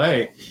here to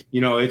LA.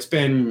 It's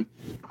been,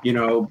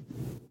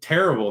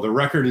 terrible. The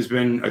record has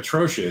been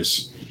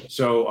atrocious.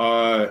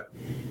 So,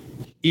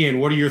 Ian,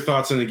 what are your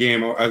thoughts on the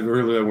game? I'd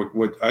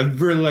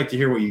really like to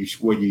hear what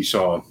you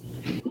saw.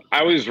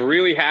 I was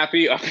really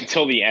happy up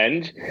until the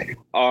end.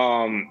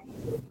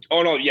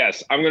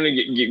 Yes, I'm going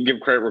to give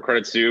credit where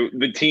credit's due.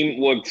 The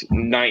team looked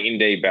night and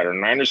day better,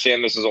 and I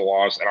understand this is a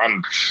loss, and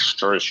I'm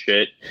sure as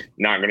shit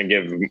not going to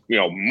give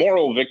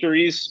moral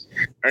victories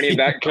or any of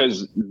that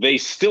because they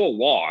still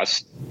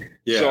lost.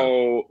 Yeah.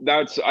 So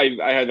I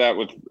had that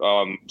with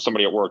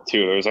somebody at work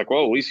too. It was like,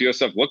 well, at least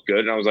USF looked good,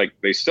 and I was like,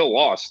 they still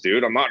lost,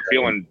 dude. I'm not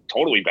feeling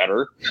totally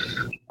better.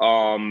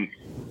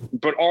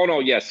 But all in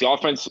all, yes, the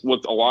offense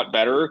looked a lot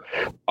better.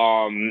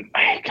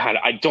 God,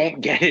 I don't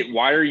get it.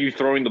 Why are you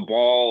throwing the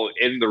ball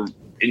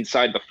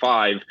inside the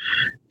 5?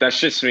 That's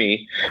just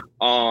me.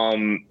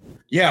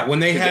 Yeah, when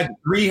they had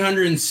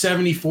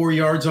 374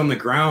 yards on the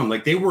ground,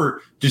 like they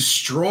were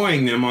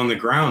destroying them on the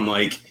ground.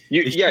 Like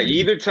you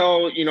either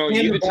tell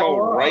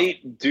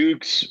Wright,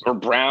 Dukes, or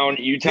Brown.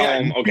 You tell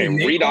them, okay,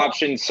 read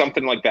options,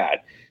 something like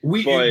that.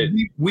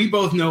 We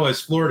both know as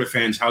Florida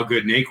fans how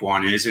good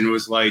Naquan is, and it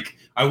was like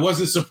I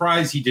wasn't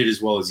surprised he did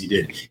as well as he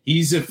did.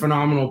 He's a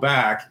phenomenal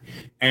back,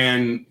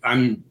 and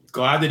I'm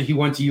glad that he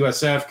went to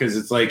USF because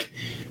it's like,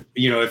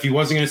 if he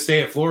wasn't going to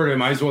stay at Florida,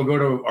 might as well go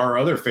to our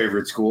other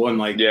favorite school and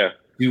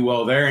do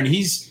well there. And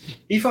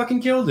he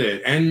fucking killed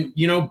it. And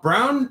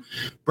Brown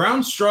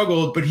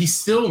struggled, but he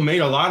still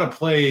made a lot of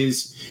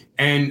plays,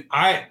 and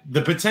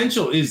the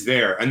potential is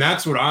there, and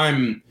that's what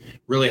I'm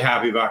really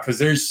happy about because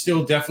there's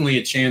still definitely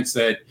a chance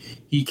that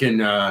he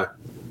can.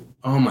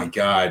 Oh my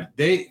God,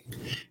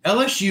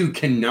 LSU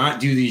cannot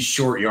do these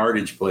short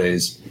yardage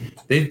plays.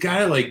 They've got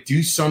to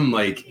do some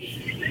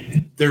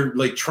they're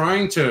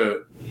trying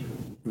to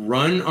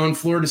run on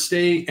Florida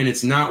State, and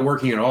it's not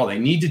working at all. They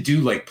need to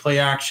do play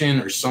action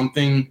or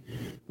something,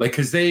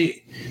 because they're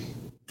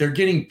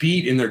getting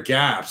beat in their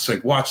gaps.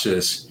 Watch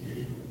this.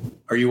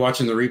 Are you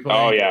watching the replay?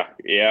 Oh yeah,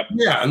 yeah.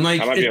 And I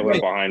might be a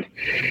little behind.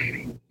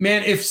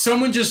 Man, if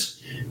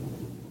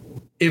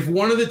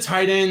one of the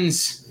tight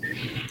ends,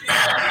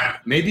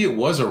 maybe it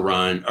was a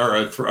run or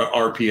a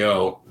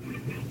RPO.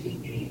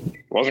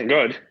 Wasn't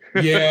good.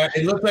 Yeah,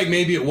 it looked like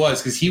maybe it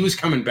was because he was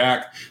coming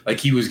back like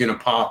he was going to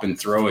pop and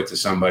throw it to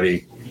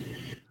somebody.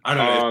 I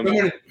don't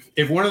know.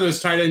 If one of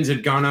those tight ends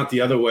had gone out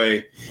the other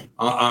way,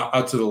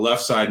 out to the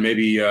left side,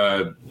 maybe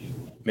there'd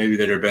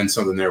have been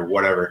something there.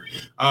 Whatever.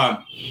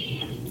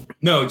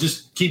 No,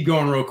 just keep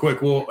going real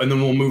quick. And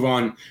then we'll move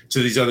on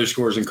to these other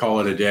scores and call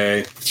it a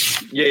day.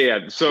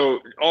 Yeah. So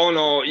all in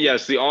all,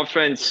 yes, the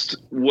offense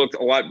looked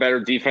a lot better.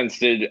 Defense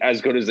did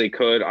as good as they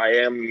could.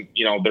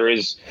 There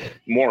is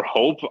more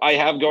hope I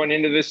have going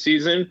into this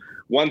season.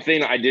 One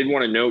thing I did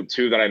want to note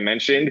too that I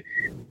mentioned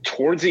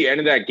towards the end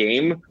of that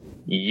game,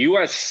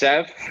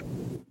 USF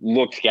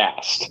looked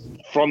gassed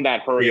from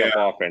that hurry-up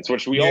offense,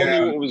 which we all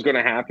knew what was going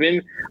to happen.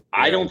 Yeah.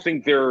 I don't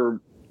think they're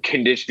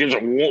conditioned.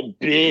 There's a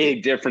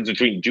big difference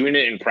between doing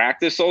it in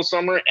practice all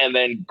summer and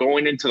then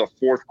going into the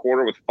fourth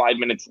quarter with 5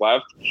 minutes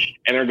left,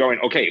 and they're going,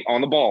 okay,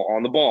 on the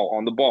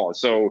ball.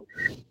 So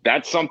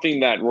that's something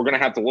that we're going to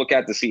have to look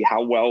at to see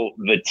how well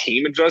the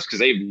team adjusts because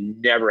they've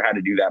never had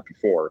to do that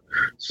before.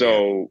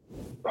 So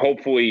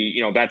hopefully,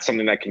 that's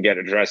something that can get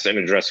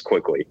addressed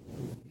quickly.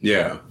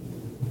 Yeah.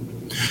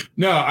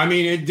 No, I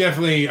mean, it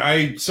definitely,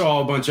 I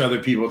saw a bunch of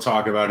other people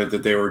talk about it,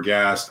 that they were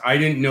gassed. I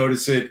didn't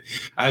notice it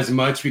as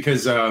much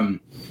because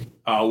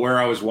where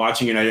I was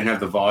watching it, I didn't have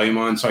the volume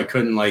on, so I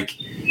couldn't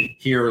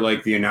hear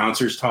the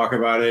announcers talk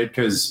about it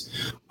because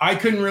I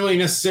couldn't really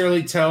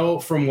necessarily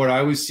tell from what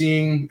I was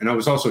seeing. And I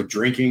was also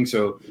drinking,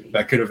 so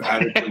that could have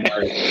added to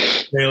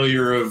my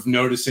failure of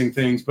noticing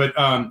things. But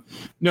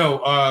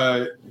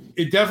no,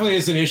 it definitely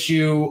is an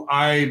issue.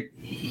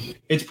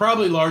 It's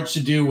probably large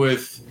to do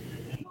with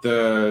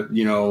the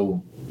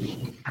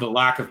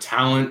lack of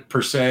talent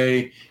per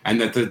se, and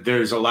that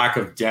there's a lack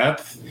of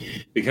depth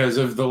because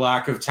of the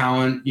lack of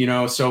talent,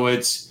 so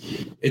it's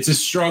a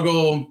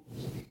struggle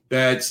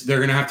that they're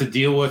going to have to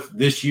deal with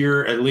this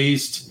year at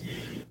least.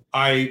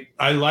 I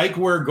like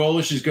where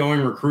Golish is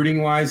going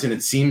recruiting wise, and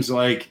it seems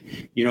like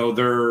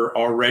they're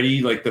already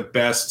the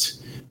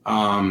best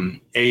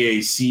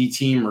AAC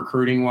team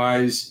recruiting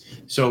wise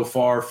so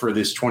far for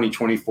this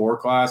 2024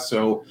 class.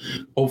 So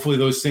hopefully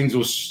those things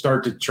will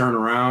start to turn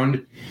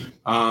around.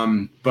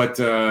 But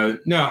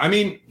no, I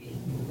mean,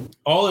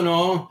 all in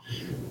all,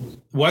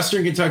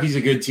 Western Kentucky's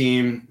a good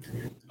team.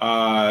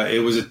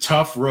 It was a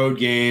tough road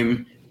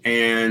game,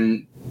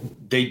 and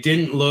they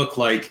didn't look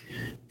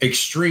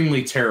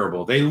extremely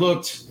terrible. The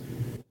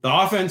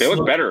offense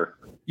looked better.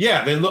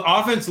 Yeah,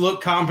 offense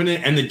looked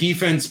competent, and the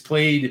defense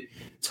played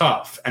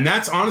tough. And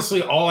that's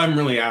honestly all I'm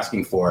really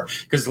asking for.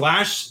 Because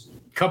last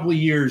couple of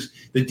years,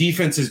 the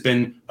defense has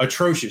been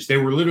atrocious. They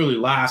were literally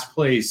last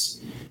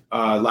place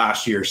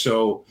last year.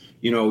 So,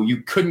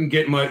 you couldn't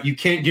get much. You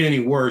can't get any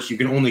worse. You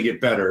can only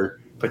get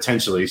better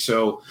potentially.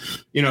 So,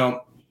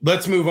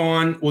 let's move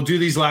on. We'll do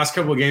these last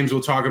couple of games.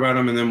 We'll talk about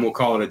them, and then we'll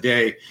call it a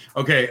day.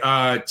 Okay,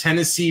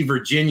 Tennessee,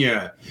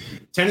 Virginia.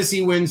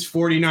 Tennessee wins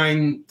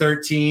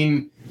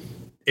 49-13.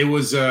 It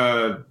was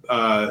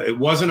it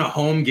wasn't a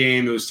home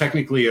game. It was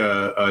technically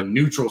a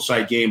neutral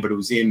site game, but it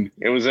was in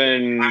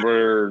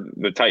where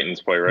the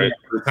Titans play, right?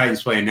 Yeah, the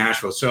Titans play in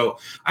Nashville. So,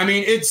 I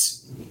mean,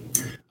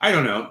 I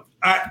don't know.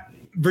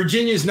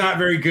 Virginia's not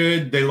very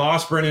good. They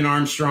lost Brennan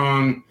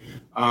Armstrong.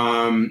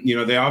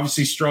 They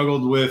obviously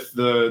struggled with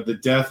the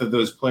death of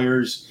those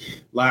players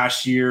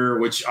last year,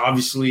 which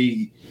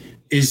obviously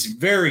is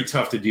very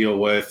tough to deal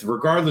with.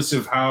 Regardless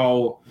of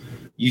how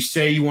you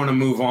say you want to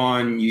move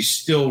on, you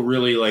still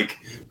really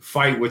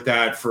fight with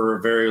that for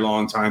a very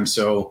long time.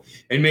 So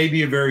it may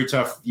be a very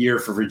tough year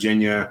for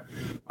Virginia.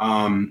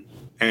 And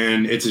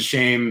it's a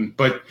shame,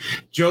 but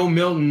Joe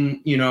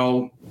Milton,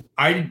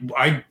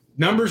 I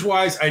numbers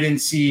wise, I didn't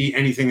see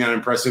anything that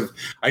impressive.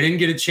 I didn't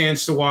get a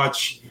chance to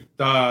watch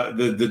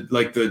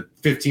the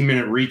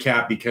 15-minute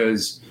recap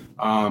because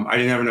I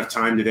didn't have enough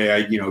time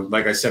today.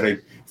 Like I said, I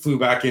flew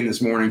back in this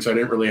morning, so I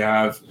didn't really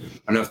have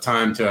enough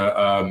time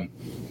to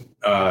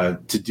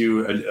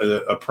do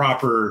a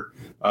proper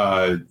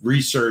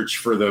research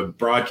for the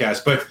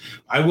broadcast. But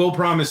I will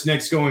promise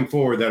next going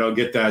forward that I'll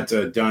get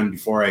that done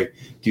before I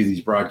do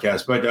these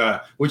broadcasts.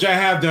 But which I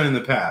have done in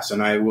the past,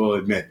 and I will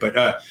admit.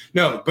 But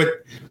no,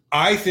 but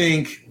I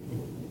think.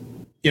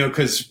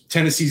 Because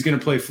Tennessee's going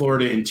to play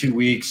Florida in 2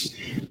 weeks.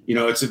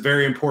 It's a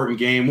very important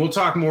game. We'll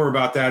talk more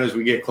about that as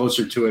we get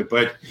closer to it.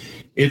 But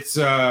it's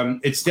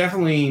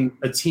definitely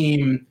a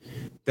team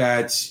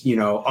that's,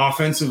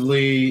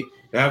 offensively,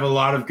 they have a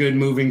lot of good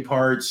moving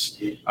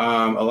parts,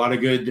 a lot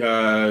of good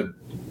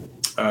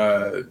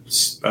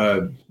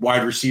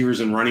wide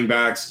receivers and running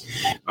backs.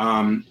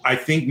 I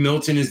think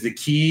Milton is the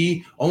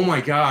key. Oh,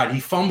 my God,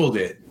 he fumbled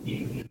it.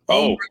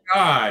 Oh, my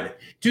God.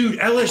 Dude,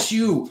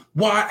 LSU,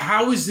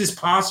 how is this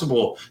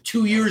possible?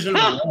 2 years in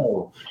a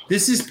row.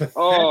 This is pathetic.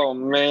 Oh,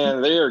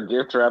 man, they are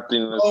gift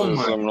wrapping this.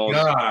 Oh, my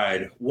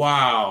God.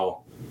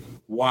 Wow,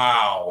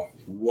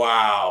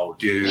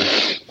 dude.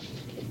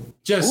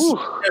 Just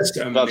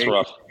amazing. That's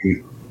rough.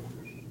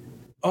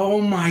 Oh,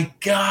 my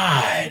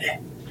God.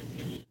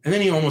 And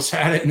then he almost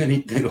had it, and then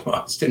he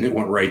lost, and it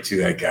went right to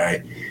that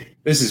guy.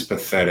 This is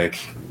pathetic.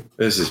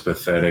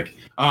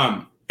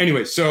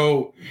 Anyway,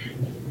 so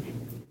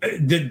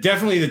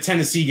definitely the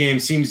Tennessee game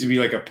seems to be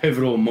like a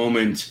pivotal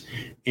moment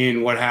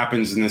in what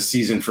happens in this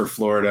season for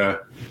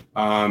Florida.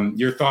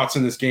 Your thoughts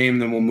on this game,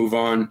 then we'll move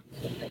on.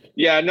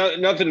 Yeah,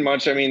 nothing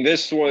much. I mean,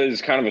 this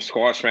was kind of a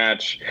squash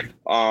match.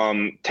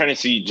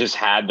 Tennessee just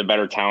had the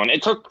better talent.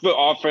 It took the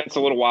offense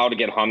a little while to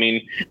get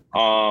humming,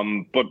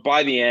 but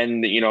by the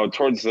end,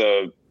 towards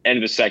the end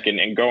of the second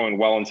and going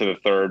well into the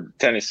third,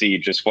 Tennessee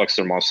just flexed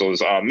their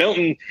muscles.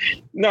 Milton,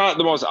 not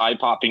the most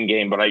eye-popping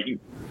game, but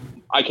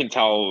I can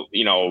tell,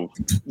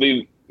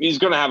 he's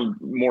going to have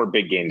more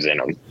big games in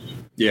him.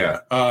 Yeah.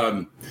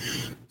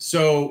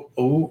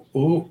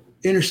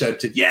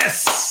 Intercepted.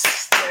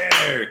 Yes.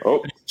 There.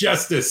 Oh.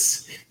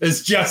 Justice.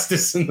 There's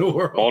justice in the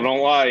world. Oh,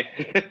 don't lie.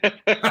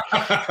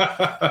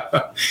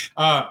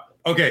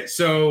 Okay.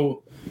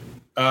 So,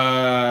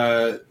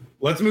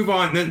 let's move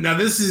on. Now,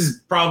 this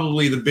is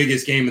probably the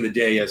biggest game of the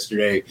day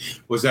yesterday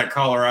was that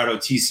Colorado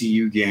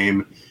TCU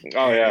game.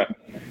 Oh, yeah.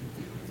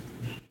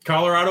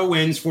 Colorado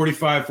wins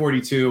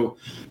 45-42.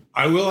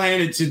 I will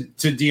hand it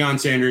to Deion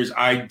Sanders.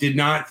 I did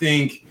not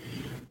think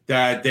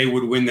that they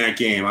would win that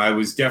game. I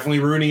was definitely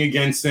rooting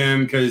against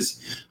them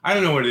because I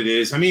don't know what it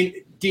is. I mean,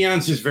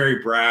 Deion's just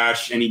very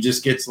brash, and he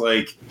just gets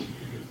I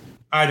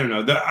don't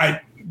know.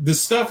 The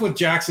stuff with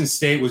Jackson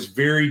State was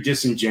very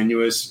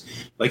disingenuous.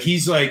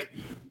 He's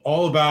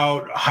all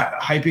about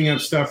hyping up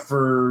stuff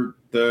for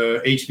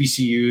the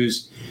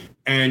HBCUs.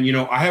 And,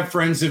 I have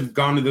friends that have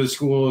gone to those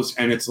schools,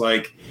 and it's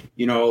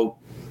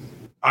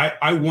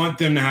I want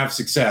them to have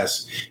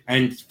success.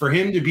 And for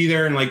him to be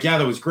there and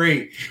that was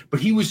great, but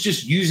he was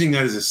just using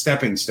that as a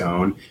stepping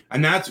stone.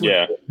 And that's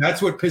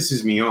what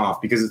pisses me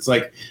off, because it's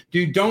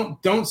dude,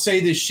 don't say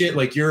this shit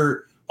like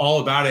you're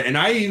all about it. And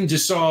I even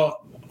just saw,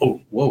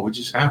 what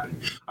just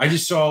happened? I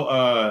just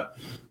saw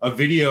a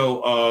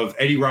video of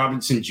Eddie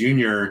Robinson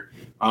Jr.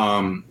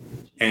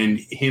 And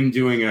him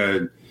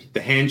doing the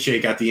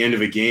handshake at the end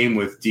of a game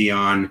with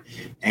Deion,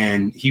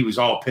 and he was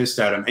all pissed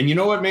at him. And you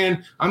know what,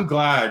 man? I'm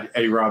glad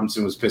Eddie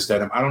Robinson was pissed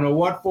at him. I don't know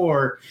what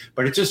for,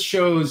 but it just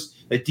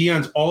shows that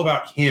Deion's all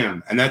about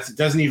him, and it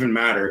doesn't even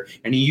matter.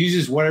 And he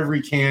uses whatever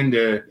he can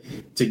to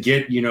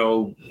get,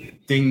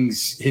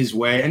 things his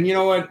way. And you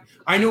know what?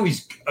 I know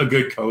he's a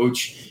good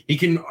coach. He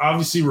can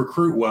obviously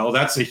recruit well.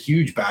 That's a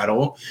huge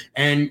battle.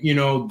 And,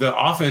 the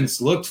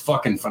offense looked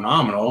fucking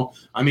phenomenal.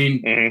 I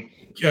mean,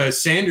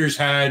 Sanders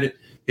had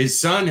his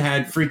son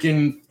had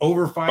freaking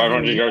over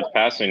 500 yards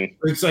passing.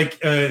 It's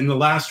like in the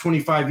last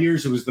 25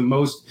 years, it was the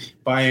most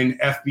by an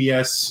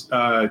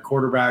FBS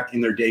quarterback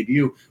in their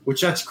debut,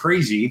 which that's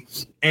crazy.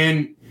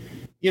 And,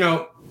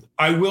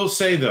 I will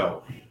say,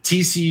 though,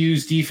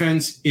 TCU's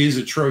defense is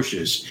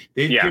atrocious.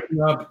 They've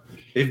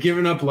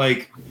given up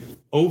like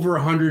over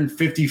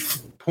 150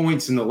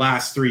 points in the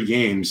last 3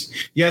 games.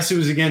 Yes, it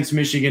was against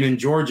Michigan and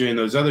Georgia and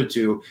those other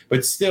 2,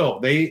 but still,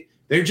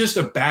 they're just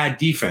a bad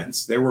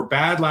defense. They were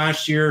bad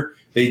last year.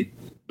 They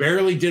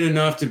barely did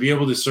enough to be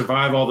able to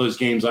survive all those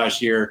games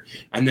last year.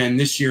 And then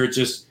this year, it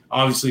just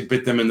obviously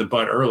bit them in the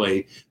butt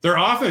early. Their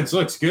offense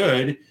looks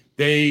good.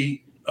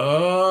 They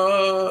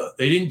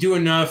didn't do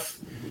enough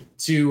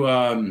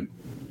to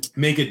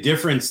make a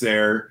difference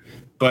there.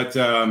 But,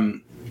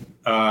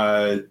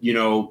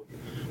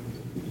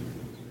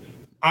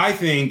 I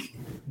think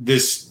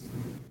this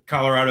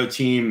Colorado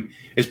team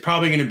is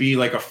probably going to be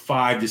like a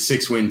 5 to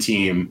 6 win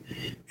team.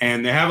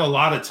 And they have a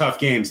lot of tough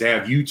games. They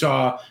have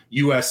Utah,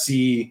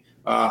 USC,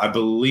 I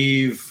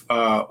believe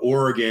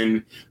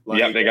Oregon.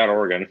 They got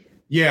Oregon.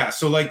 Yeah,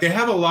 so they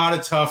have a lot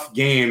of tough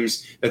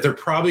games that they're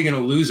probably going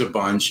to lose a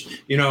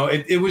bunch.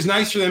 It was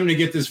nice for them to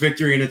get this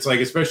victory, and it's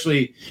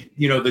especially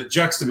the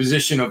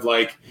juxtaposition of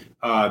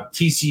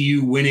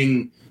TCU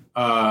winning,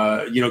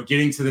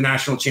 getting to the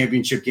national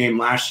championship game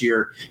last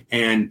year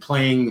and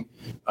playing,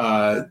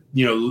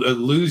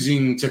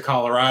 losing to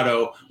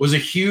Colorado was a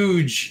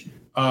huge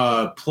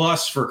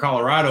plus for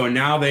Colorado. And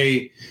now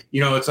they,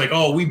 it's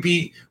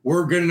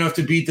we're good enough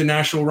to beat the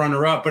national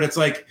runner-up, but it's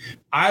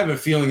I have a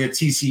feeling that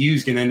TCU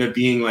is going to end up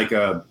being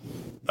a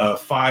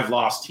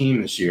 5-loss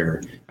team this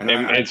year. And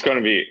it's going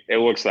to be, it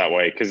looks that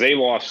way because they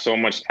lost so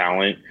much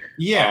talent.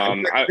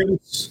 Yeah.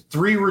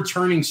 3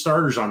 returning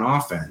starters on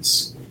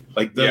offense.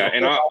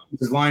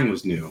 His line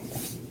was new.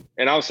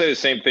 And I'll say the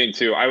same thing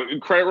too.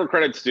 Credit where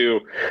credit's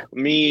due.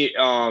 Me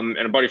and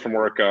a buddy from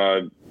work,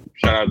 shout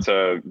out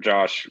to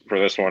Josh for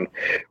this one.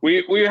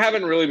 We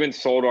haven't really been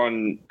sold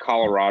on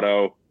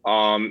Colorado.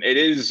 It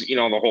is,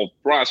 the whole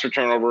roster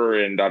turnover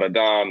and and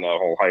the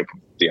whole hype of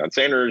Deion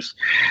Sanders.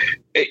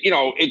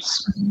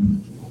 It's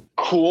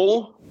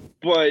cool,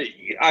 but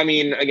I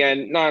mean,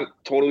 again, not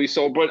totally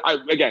sold. But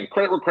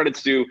credit where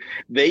credit's due.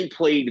 They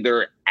played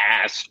their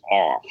ass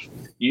off.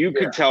 You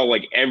could tell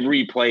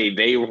every play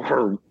they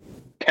were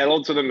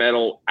pedal to the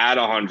metal at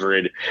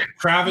 100.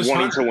 Travis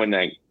wanting Hunter. To win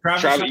that.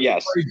 Travis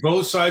yes.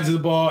 Both sides of the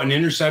ball, an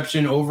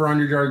interception, over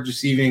 100 yards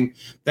receiving.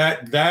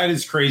 That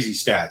is crazy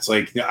stats.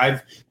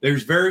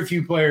 There's very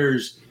few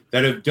players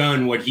that have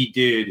done what he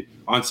did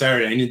on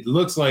Saturday, and it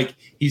looks like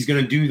he's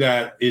going to do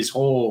that his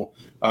whole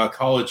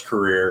college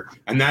career.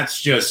 And that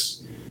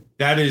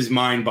is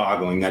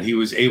mind-boggling that he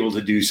was able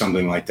to do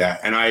something like that.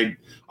 And I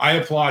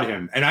applaud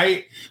him. And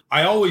I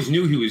always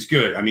knew he was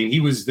good. I mean, he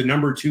was the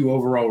number 2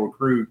 overall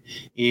recruit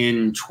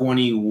in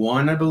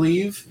 21, I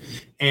believe.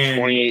 And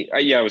 28.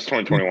 It was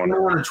 2021.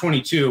 21 or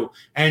 22.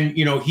 And,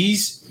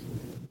 he's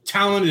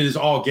talented as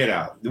all get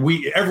out.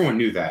 Everyone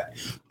knew that.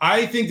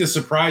 I think the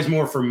surprise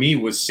more for me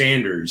was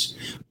Sanders.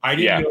 I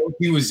didn't know if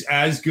he was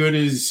as good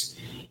as,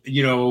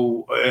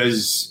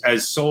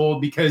 as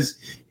sold, because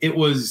it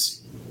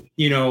was,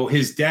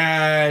 his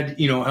dad,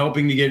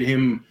 helping to get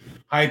him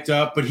hyped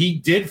up, but he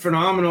did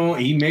phenomenal.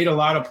 He made a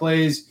lot of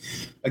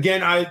plays.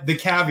 Again, the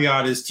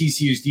caveat is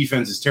TCU's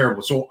defense is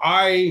terrible. So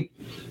I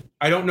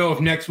don't know if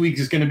next week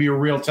is going to be a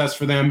real test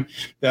for them,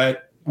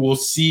 that we'll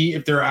see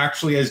if they're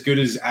actually as good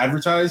as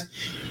advertised,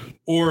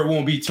 or it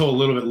won't be till a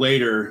little bit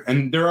later.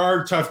 And there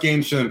are tough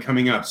games for them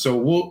coming up.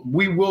 So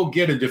we will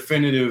get a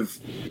definitive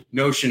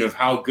notion of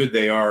how good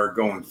they are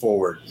going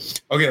forward.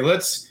 Okay,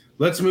 let's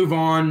move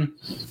on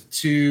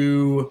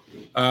to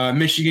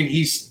Michigan,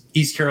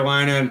 East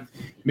Carolina.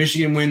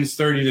 Michigan wins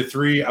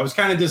 30-3. I was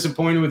kind of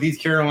disappointed with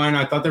East Carolina.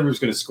 I thought they were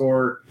just going to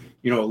score,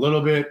 a little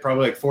bit,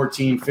 probably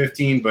 14,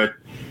 15, but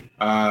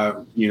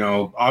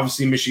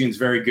obviously Michigan's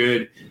very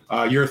good.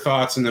 Your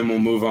thoughts, and then we'll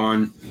move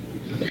on.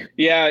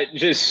 Yeah,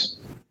 just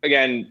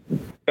again,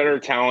 better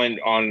talent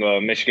on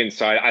the Michigan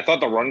side. I thought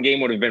the run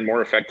game would have been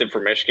more effective for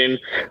Michigan.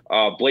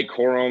 Blake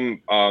Corum,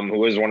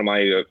 who is one of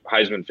my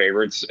Heisman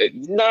favorites,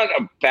 not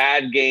a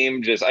bad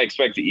game. Just I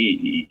expect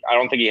I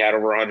don't think he had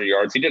over 100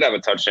 yards. He did have a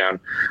touchdown.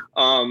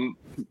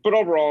 But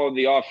overall,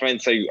 the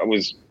offense, I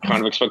was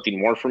kind of expecting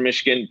more from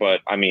Michigan.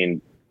 But, I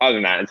mean, other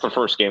than that, it's the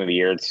first game of the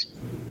year.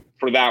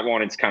 For that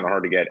one, it's kind of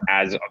hard to get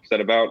as upset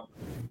about.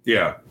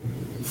 Yeah.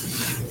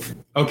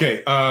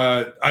 Okay.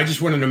 I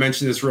just wanted to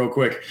mention this real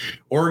quick.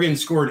 Oregon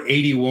scored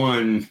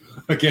 81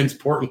 against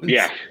Portland.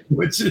 Yeah.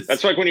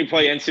 That's like when you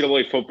play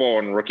NCAA football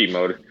in rookie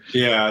mode.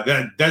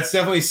 Yeah. That's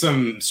definitely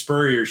some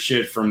Spurrier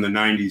shit from the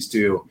 90s,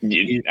 too.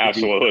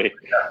 Absolutely.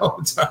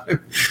 All the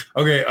time.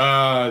 Okay.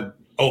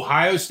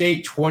 Ohio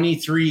State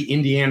 23,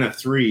 Indiana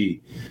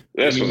 3.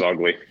 This was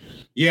ugly.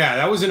 Yeah,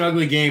 that was an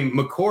ugly game.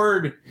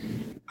 McCord,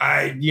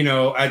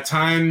 at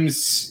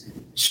times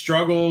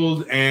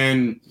struggled,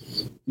 and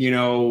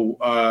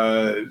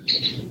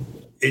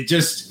it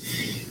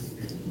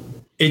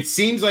It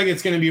seems like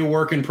it's going to be a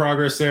work in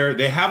progress there.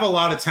 They have a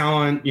lot of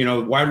talent.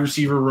 Wide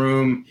receiver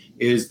room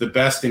is the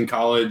best in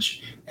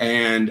college,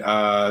 and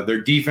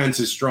their defense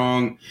is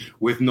strong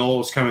with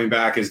Knowles coming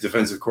back as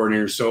defensive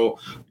coordinator. So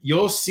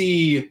you'll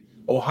see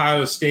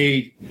Ohio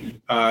State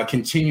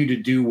continue to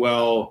do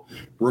well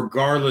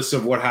regardless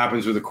of what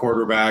happens with the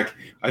quarterback.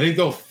 I think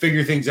they'll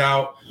figure things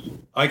out.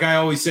 Like I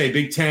always say,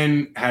 Big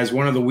Ten has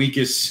one of the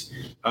weakest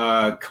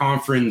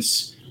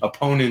conference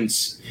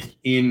opponents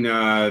in,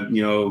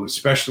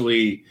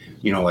 especially,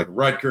 like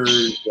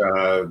Rutgers,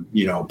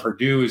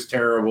 Purdue is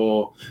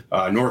terrible.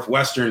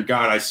 Northwestern,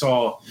 God, I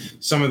saw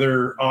some of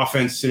their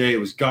offense today. It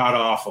was god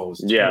awful.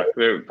 Yeah,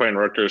 they're playing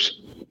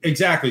Rutgers.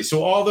 Exactly.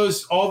 So all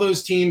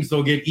those teams,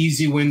 they'll get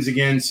easy wins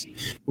against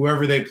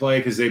whoever they play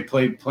because they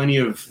played plenty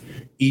of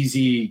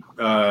easy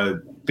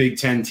Big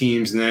Ten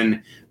teams, and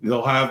then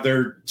they'll have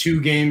their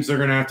 2 games they're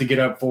going to have to get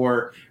up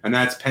for, and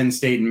that's Penn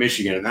State and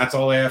Michigan, and that's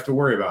all they have to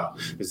worry about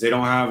because they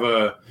don't have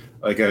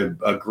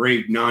a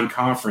great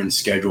non-conference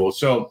schedule.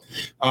 So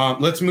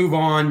let's move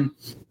on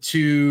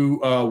to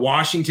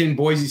Washington,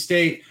 Boise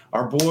State.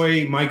 Our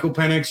boy Michael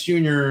Penix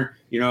Jr.,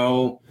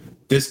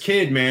 this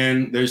kid,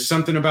 man, there's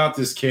something about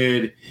this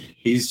kid.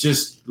 He's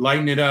just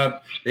lighting it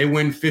up. They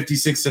win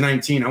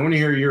 56-19. I want to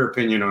hear your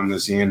opinion on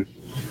this, Ian.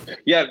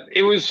 Yeah,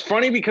 it was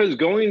funny because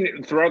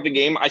going throughout the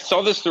game, I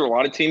saw this through a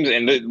lot of teams,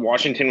 and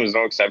Washington was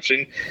no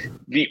exception.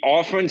 The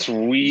offense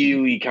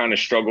really kind of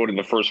struggled in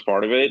the first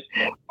part of it.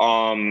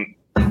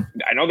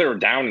 I know they were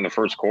down in the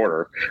first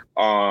quarter.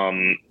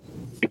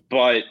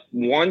 But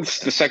once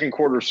the second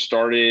quarter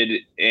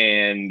started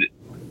and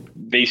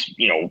they,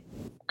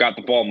 got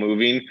the ball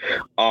moving,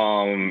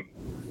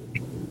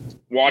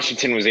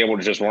 Washington was able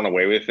to just run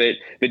away with it.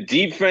 The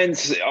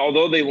defense,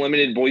 although they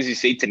limited Boise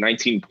State to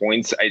 19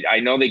 points, I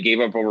know they gave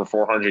up over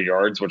 400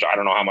 yards, which I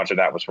don't know how much of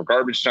that was for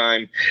garbage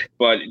time,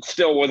 but it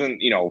still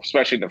wasn't,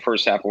 especially in the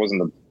first half, it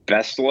wasn't the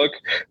best look.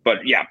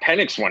 But yeah,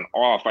 Penix went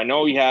off. I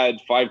know he had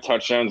 5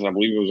 touchdowns, and I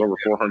believe it was over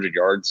 400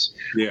 yards.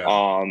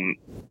 Yeah.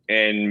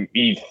 And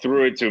he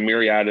threw it to a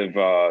myriad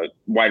of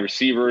wide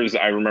receivers.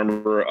 I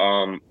remember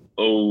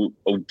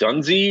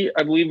O'Dunzy,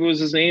 I believe was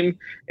his name,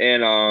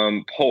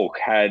 and Polk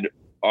had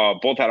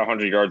both had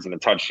 100 yards and a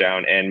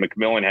touchdown, and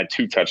McMillan had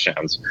 2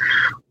 touchdowns,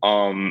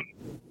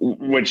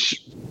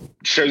 which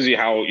shows you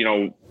how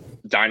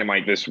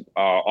dynamite this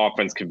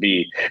offense could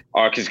be.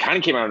 Because it kind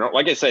of came out,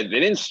 like I said, they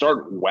didn't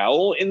start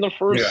well in the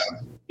first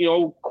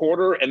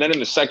quarter, and then in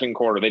the second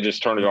quarter they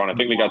just turned it on. I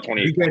think they got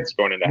 28 points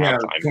going into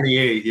halftime.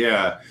 28,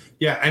 yeah.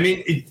 I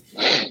mean,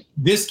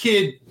 this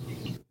kid,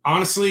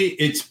 honestly,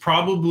 it's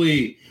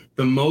probably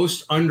the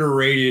most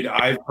underrated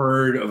I've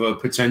heard of a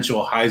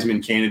potential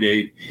Heisman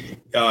candidate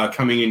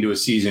coming into a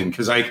season,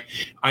 because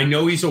I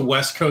know he's a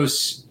West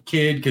Coast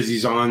kid because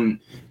he's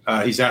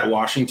at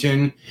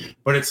Washington,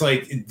 but it's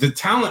like the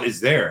talent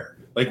is there.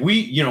 Like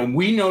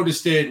we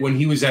noticed it when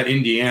he was at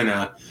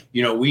Indiana.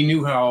 We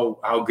knew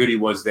how good he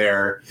was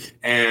there,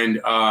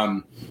 and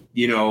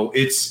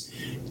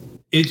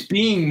it's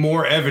being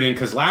more evident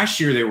because last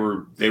year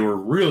they were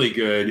really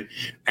good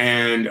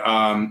and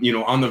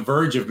on the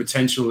verge of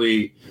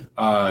potentially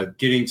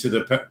getting to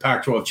the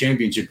Pac-12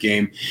 championship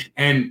game.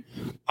 And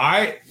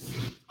I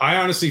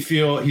honestly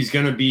feel he's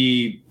going to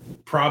be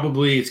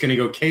it's going to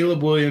go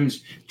Caleb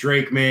Williams,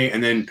 Drake May,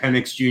 and then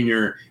Penix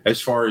Jr.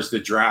 as far as the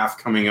draft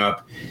coming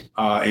up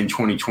in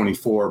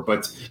 2024.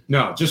 But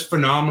no, just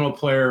phenomenal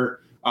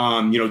player.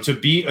 To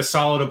beat a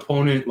solid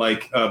opponent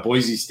like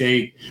Boise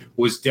State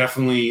was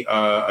definitely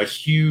a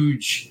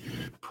huge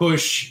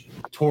push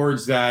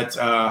towards that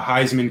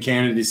Heisman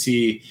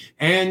candidacy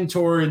and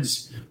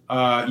towards,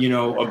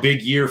 a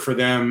big year for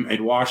them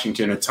at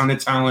Washington. A ton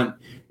of talent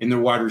in their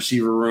wide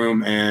receiver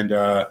room and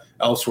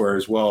elsewhere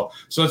as well.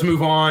 So let's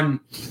move on.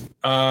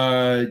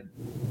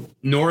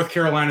 North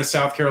Carolina,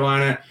 South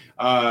Carolina.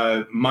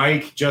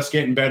 Mike, just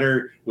getting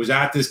better, was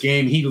at this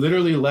game. He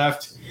literally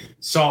left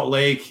Salt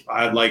Lake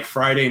like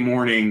Friday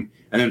morning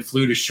and then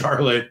flew to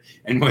Charlotte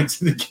and went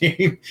to the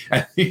game.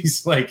 And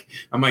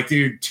I'm like,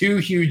 dude, 2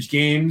 huge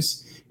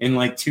games in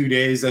like 2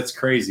 days. That's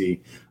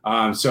crazy.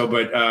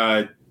 But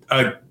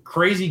a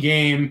crazy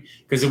game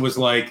because it was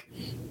like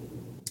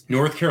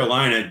North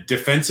Carolina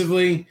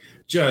defensively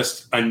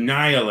just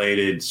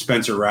annihilated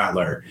Spencer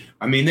Rattler.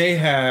 I mean, they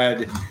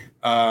had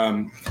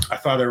I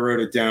thought I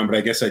wrote it down, but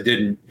I guess I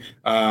didn't.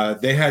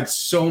 They had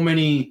so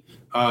many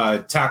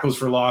tackles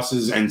for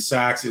losses and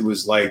sacks. It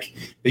was like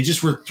they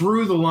just were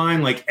through the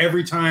line like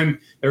every time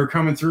they were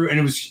coming through. And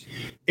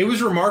it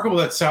was remarkable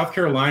that South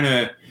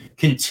Carolina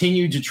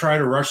continued to try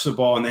to rush the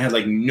ball and they had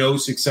like no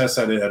success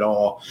at it at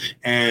all.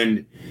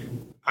 And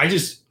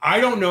I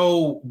don't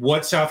know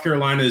what South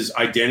Carolina's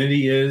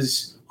identity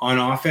is on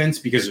offense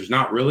because there's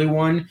not really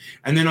one.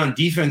 And then on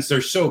defense,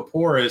 they're so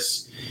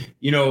porous.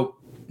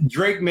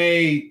 Drake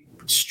May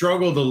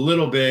struggled a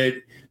little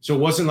bit, So it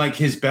wasn't like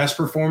his best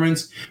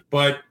performance,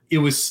 but it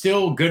was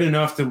still good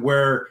enough to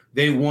where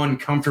they won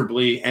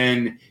comfortably,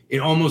 and it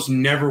almost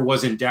never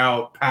was in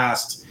doubt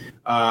past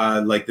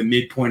like the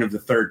midpoint of the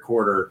third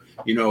quarter.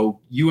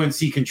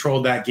 UNC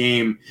controlled that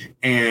game,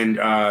 and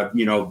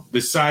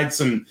besides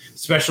some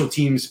special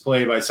teams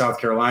play by South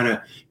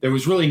Carolina, there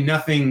was really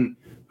nothing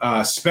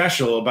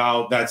special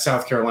about that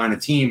South Carolina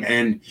team.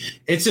 And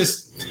it's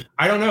just,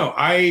 I don't know.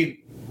 I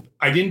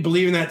didn't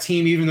believe in that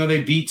team, even though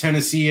they beat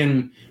Tennessee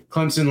and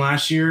Clemson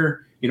last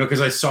year,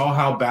 because I saw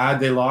how bad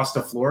they lost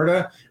to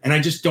Florida, and I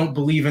just don't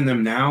believe in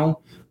them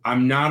now.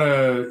 I'm not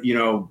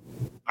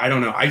I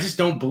don't know. I just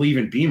don't believe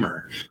in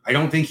Beamer. I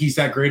don't think he's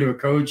that great of a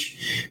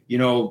coach.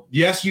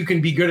 Yes, you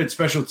can be good at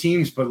special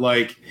teams, but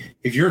like,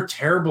 if you're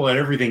terrible at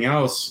everything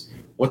else,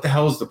 what the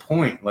hell is the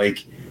point?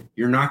 Like,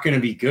 you're not going to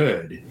be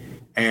good.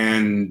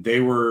 And they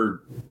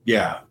were,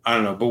 I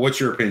don't know. But what's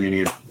your opinion,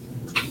 Ian?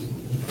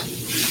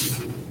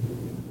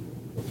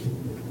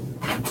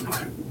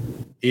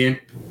 Ian?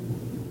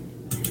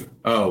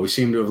 Oh, we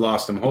seem to have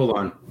lost him. Hold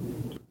on.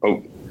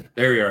 Oh,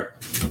 there you are.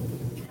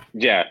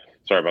 Yeah,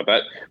 sorry about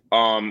that.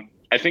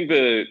 I think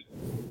the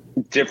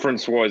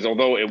difference was,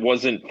 although it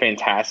wasn't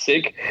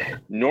fantastic,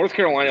 North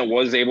Carolina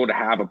was able to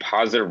have a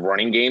positive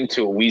running game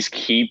to at least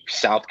keep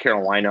South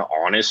Carolina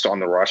honest on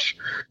the rush.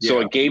 So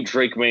it gave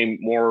Drake May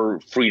more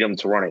freedom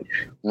to running.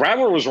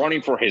 Rattler was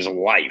running for his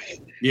life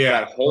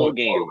that whole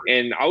game.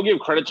 And I'll give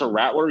credit to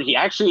Rattler. He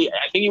actually,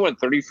 I think he went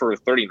 30 for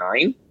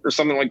 39 or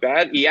something like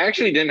that. He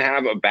actually didn't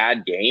have a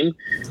bad game.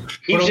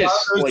 He but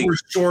just a lot of those were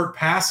short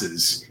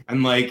passes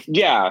and but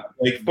he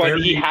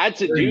had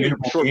to do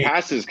short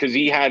passes because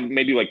he had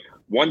maybe like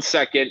 1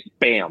 second,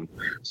 bam.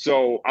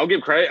 So I'll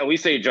give credit. At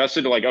least they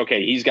adjusted to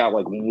okay, he's got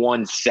like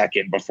 1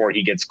 second before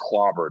he gets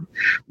clobbered.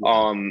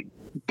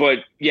 But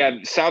yeah,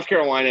 South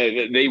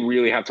Carolina, they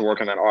really have to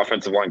work on that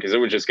offensive line because it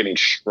was just getting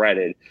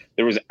shredded.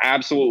 There was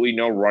absolutely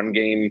no run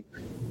game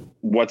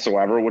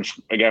whatsoever, which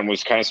again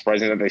was kind of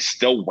surprising that they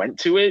still went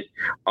to it.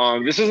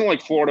 This isn't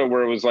like Florida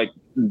where it was like,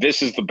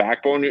 this is the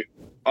backbone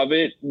of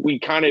it. We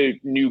kind of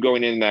knew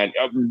going in that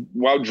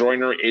while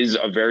Joyner is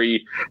a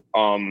very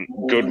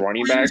good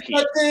running back.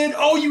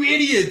 Oh, you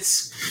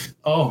idiots.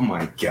 Oh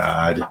my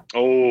God.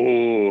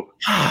 Oh,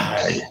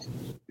 God.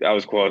 That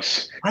was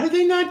close. How did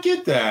they not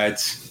get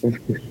that?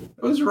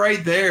 It was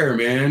right there,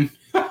 man.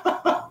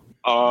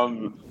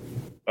 Oh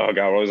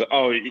God,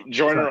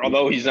 Joyner,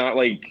 although he's not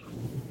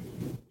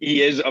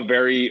he is a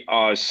very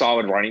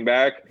solid running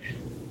back.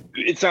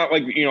 It's not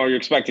like, you're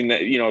expecting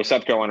that,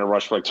 South Carolina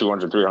rush for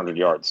 200, 300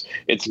 yards.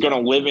 It's going to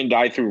live and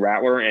die through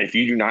Rattler. And if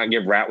you do not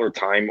give Rattler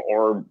time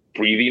or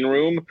breathing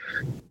room,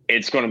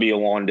 it's going to be a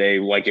long day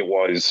like it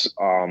was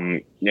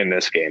in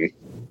this game.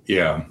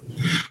 Yeah.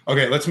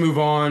 Okay, let's move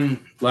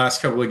on.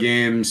 Last couple of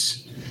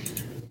games.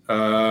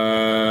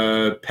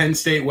 Penn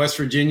State, West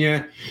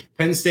Virginia.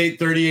 Penn State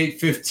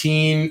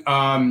 38-15.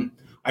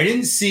 I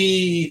didn't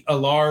see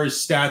Alar's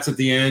stats at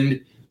the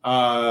end.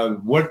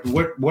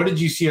 What did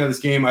you see out of this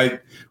game? I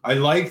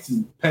liked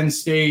Penn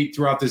State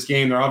throughout this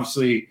game. They're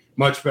obviously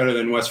much better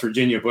than West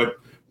Virginia, but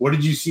what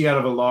did you see out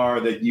of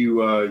Alar that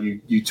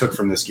you took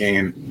from this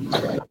game?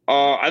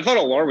 I thought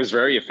Alar was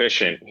very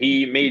efficient.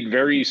 He made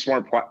very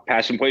smart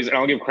passing plays, and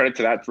I'll give credit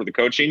to that for the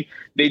coaching.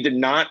 They did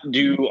not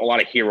do a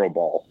lot of hero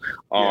ball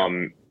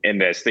in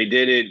this. They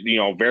did it,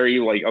 very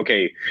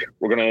okay,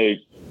 we're going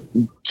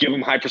to give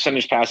them high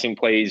percentage passing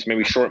plays,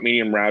 maybe short,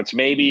 medium routes,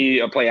 maybe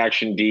a play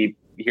action deep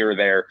here or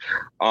there.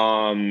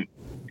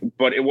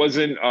 But it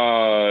wasn't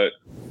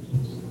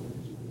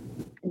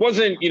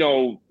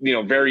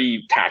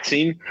very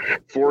taxing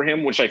for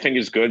him, which I think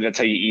is good. That's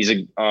how you ease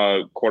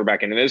a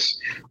quarterback into this.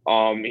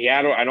 I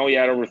know he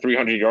had over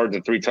 300 yards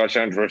and 3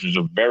 touchdowns, which is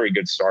a very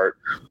good start.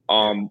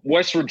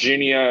 West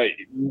Virginia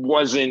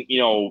wasn't,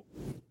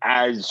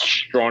 as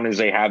strong as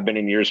they have been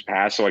in years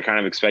past, so I kind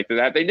of expected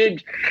that. They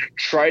did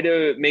try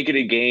to make it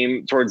a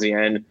game towards the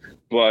end,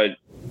 but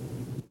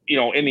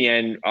in the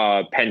end,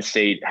 Penn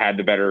State had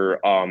the better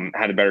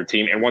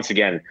team. And once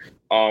again,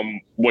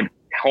 what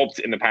helped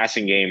in the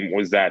passing game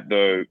was that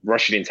the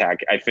rushing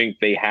attack, I think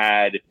they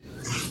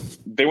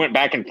went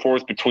back and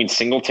forth between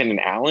Singleton and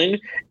Allen,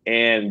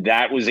 and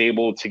that was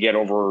able to get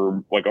over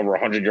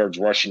 100 yards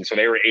rushing. So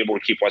they were able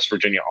to keep West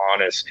Virginia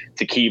honest,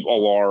 to keep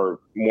Alar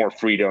more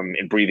freedom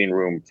and breathing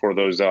room for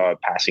those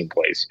passing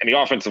plays. And the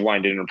offensive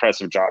line did an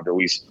impressive job to at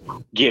least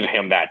give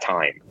him that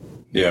time.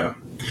 Yeah.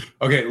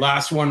 Okay,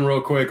 last one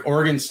real quick.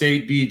 Oregon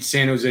State beat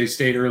San Jose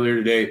State earlier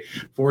today,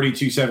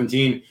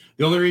 42-17.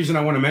 The only reason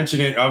I want to mention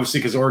it,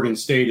 obviously, because Oregon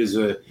State is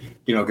going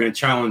to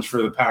challenge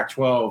for the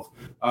Pac-12,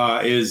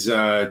 is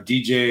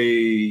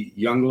DJ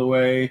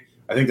Uiagalelei.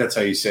 I think that's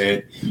how you say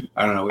it.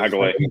 I don't know.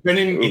 We've been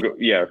in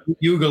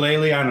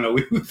ukulele. I don't know.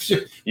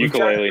 We've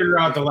tried to figure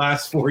out the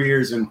last 4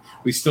 years, and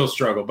we still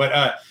struggle.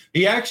 But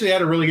he actually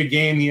had a really good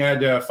game. He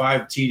had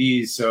 5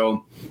 TDs.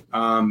 So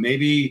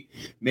maybe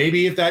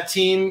if that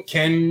team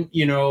can,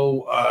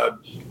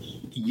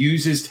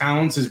 use his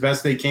talents as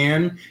best they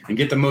can and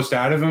get the most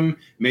out of him,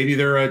 maybe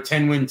they're a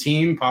 10-win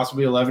team,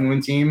 possibly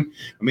 11-win team.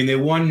 I mean, they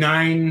won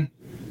 9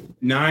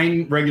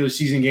 9 regular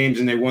season games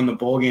and they won the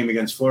bowl game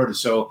against Florida.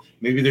 So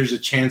maybe there's a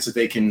chance that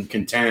they can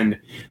contend.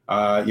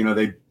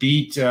 They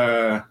beat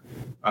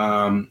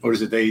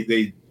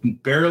They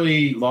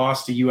barely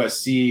lost to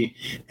USC,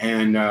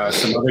 and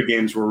some other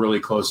games were really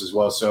close as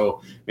well.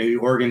 So maybe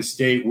Oregon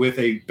State with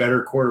a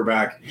better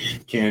quarterback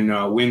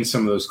can win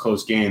some of those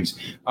close games.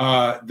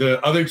 The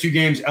other 2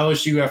 games,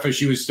 LSU,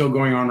 FSU, is still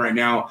going on right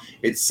now.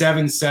 It's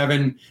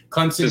 7-7.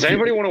 Clemson. Does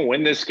anybody want to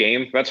win this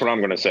game? That's what I'm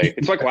going to say.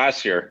 It's like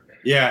last year.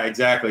 Yeah,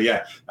 exactly.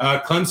 Yeah.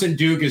 Clemson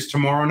Duke is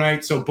tomorrow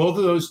night. So both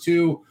of those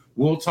 2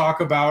 we'll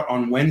talk about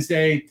on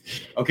Wednesday.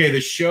 Okay, the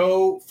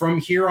show from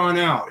here on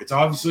out, it's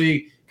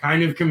obviously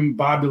kind of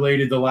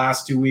combobulated the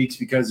last 2 weeks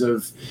because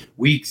of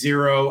week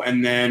 0,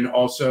 and then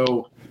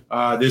also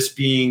this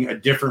being a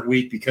different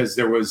week because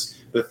there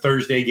was the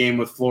Thursday game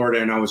with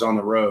Florida and I was on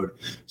the road.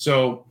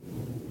 So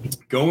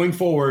going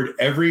forward,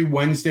 every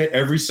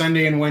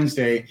Sunday and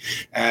Wednesday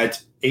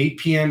at 8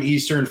 p.m.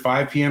 Eastern,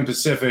 5 p.m.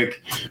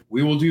 Pacific,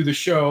 we will do the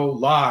show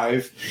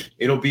live.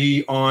 It'll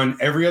be on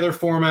every other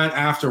format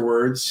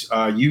afterwards,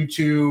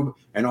 YouTube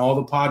and all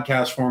the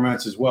podcast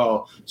formats as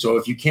well. So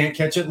if you can't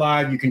catch it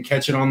live, you can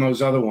catch it on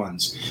those other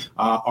ones.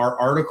 Our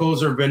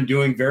articles have been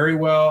doing very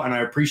well, and I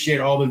appreciate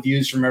all the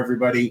views from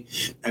everybody,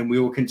 and we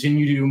will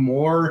continue to do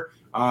more.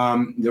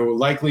 There will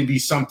likely be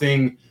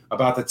something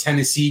about the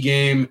Tennessee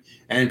game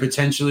and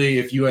potentially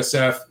if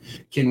USF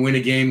can win a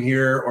game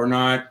here or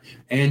not.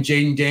 And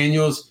Jaden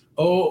Daniels,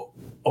 oh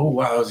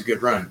wow, that was a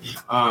good run.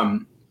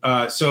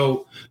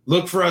 So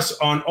look for us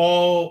on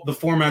all the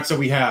formats that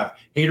we have.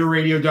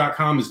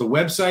 Haterradio.com is the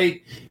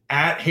website,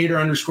 at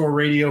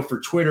 @hater_radio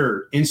for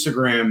Twitter,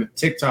 Instagram,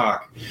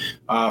 TikTok.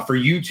 For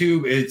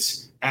YouTube,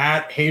 it's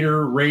at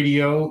Hater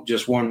Radio,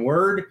 just one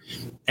word.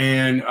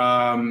 And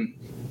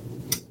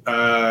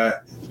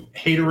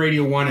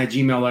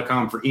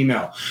haterradio1@gmail.com for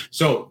email.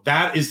 So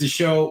that is the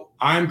show.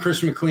 I'm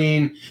Chris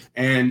McLean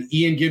and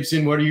Ian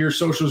Gibson. What are your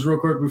socials real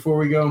quick before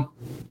we go?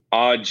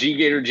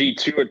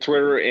 GGatorG2 at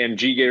Twitter and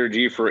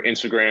GGatorG for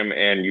Instagram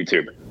and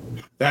YouTube.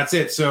 That's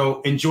it.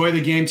 So enjoy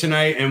the game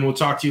tonight and we'll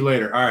talk to you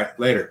later. All right,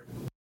 later.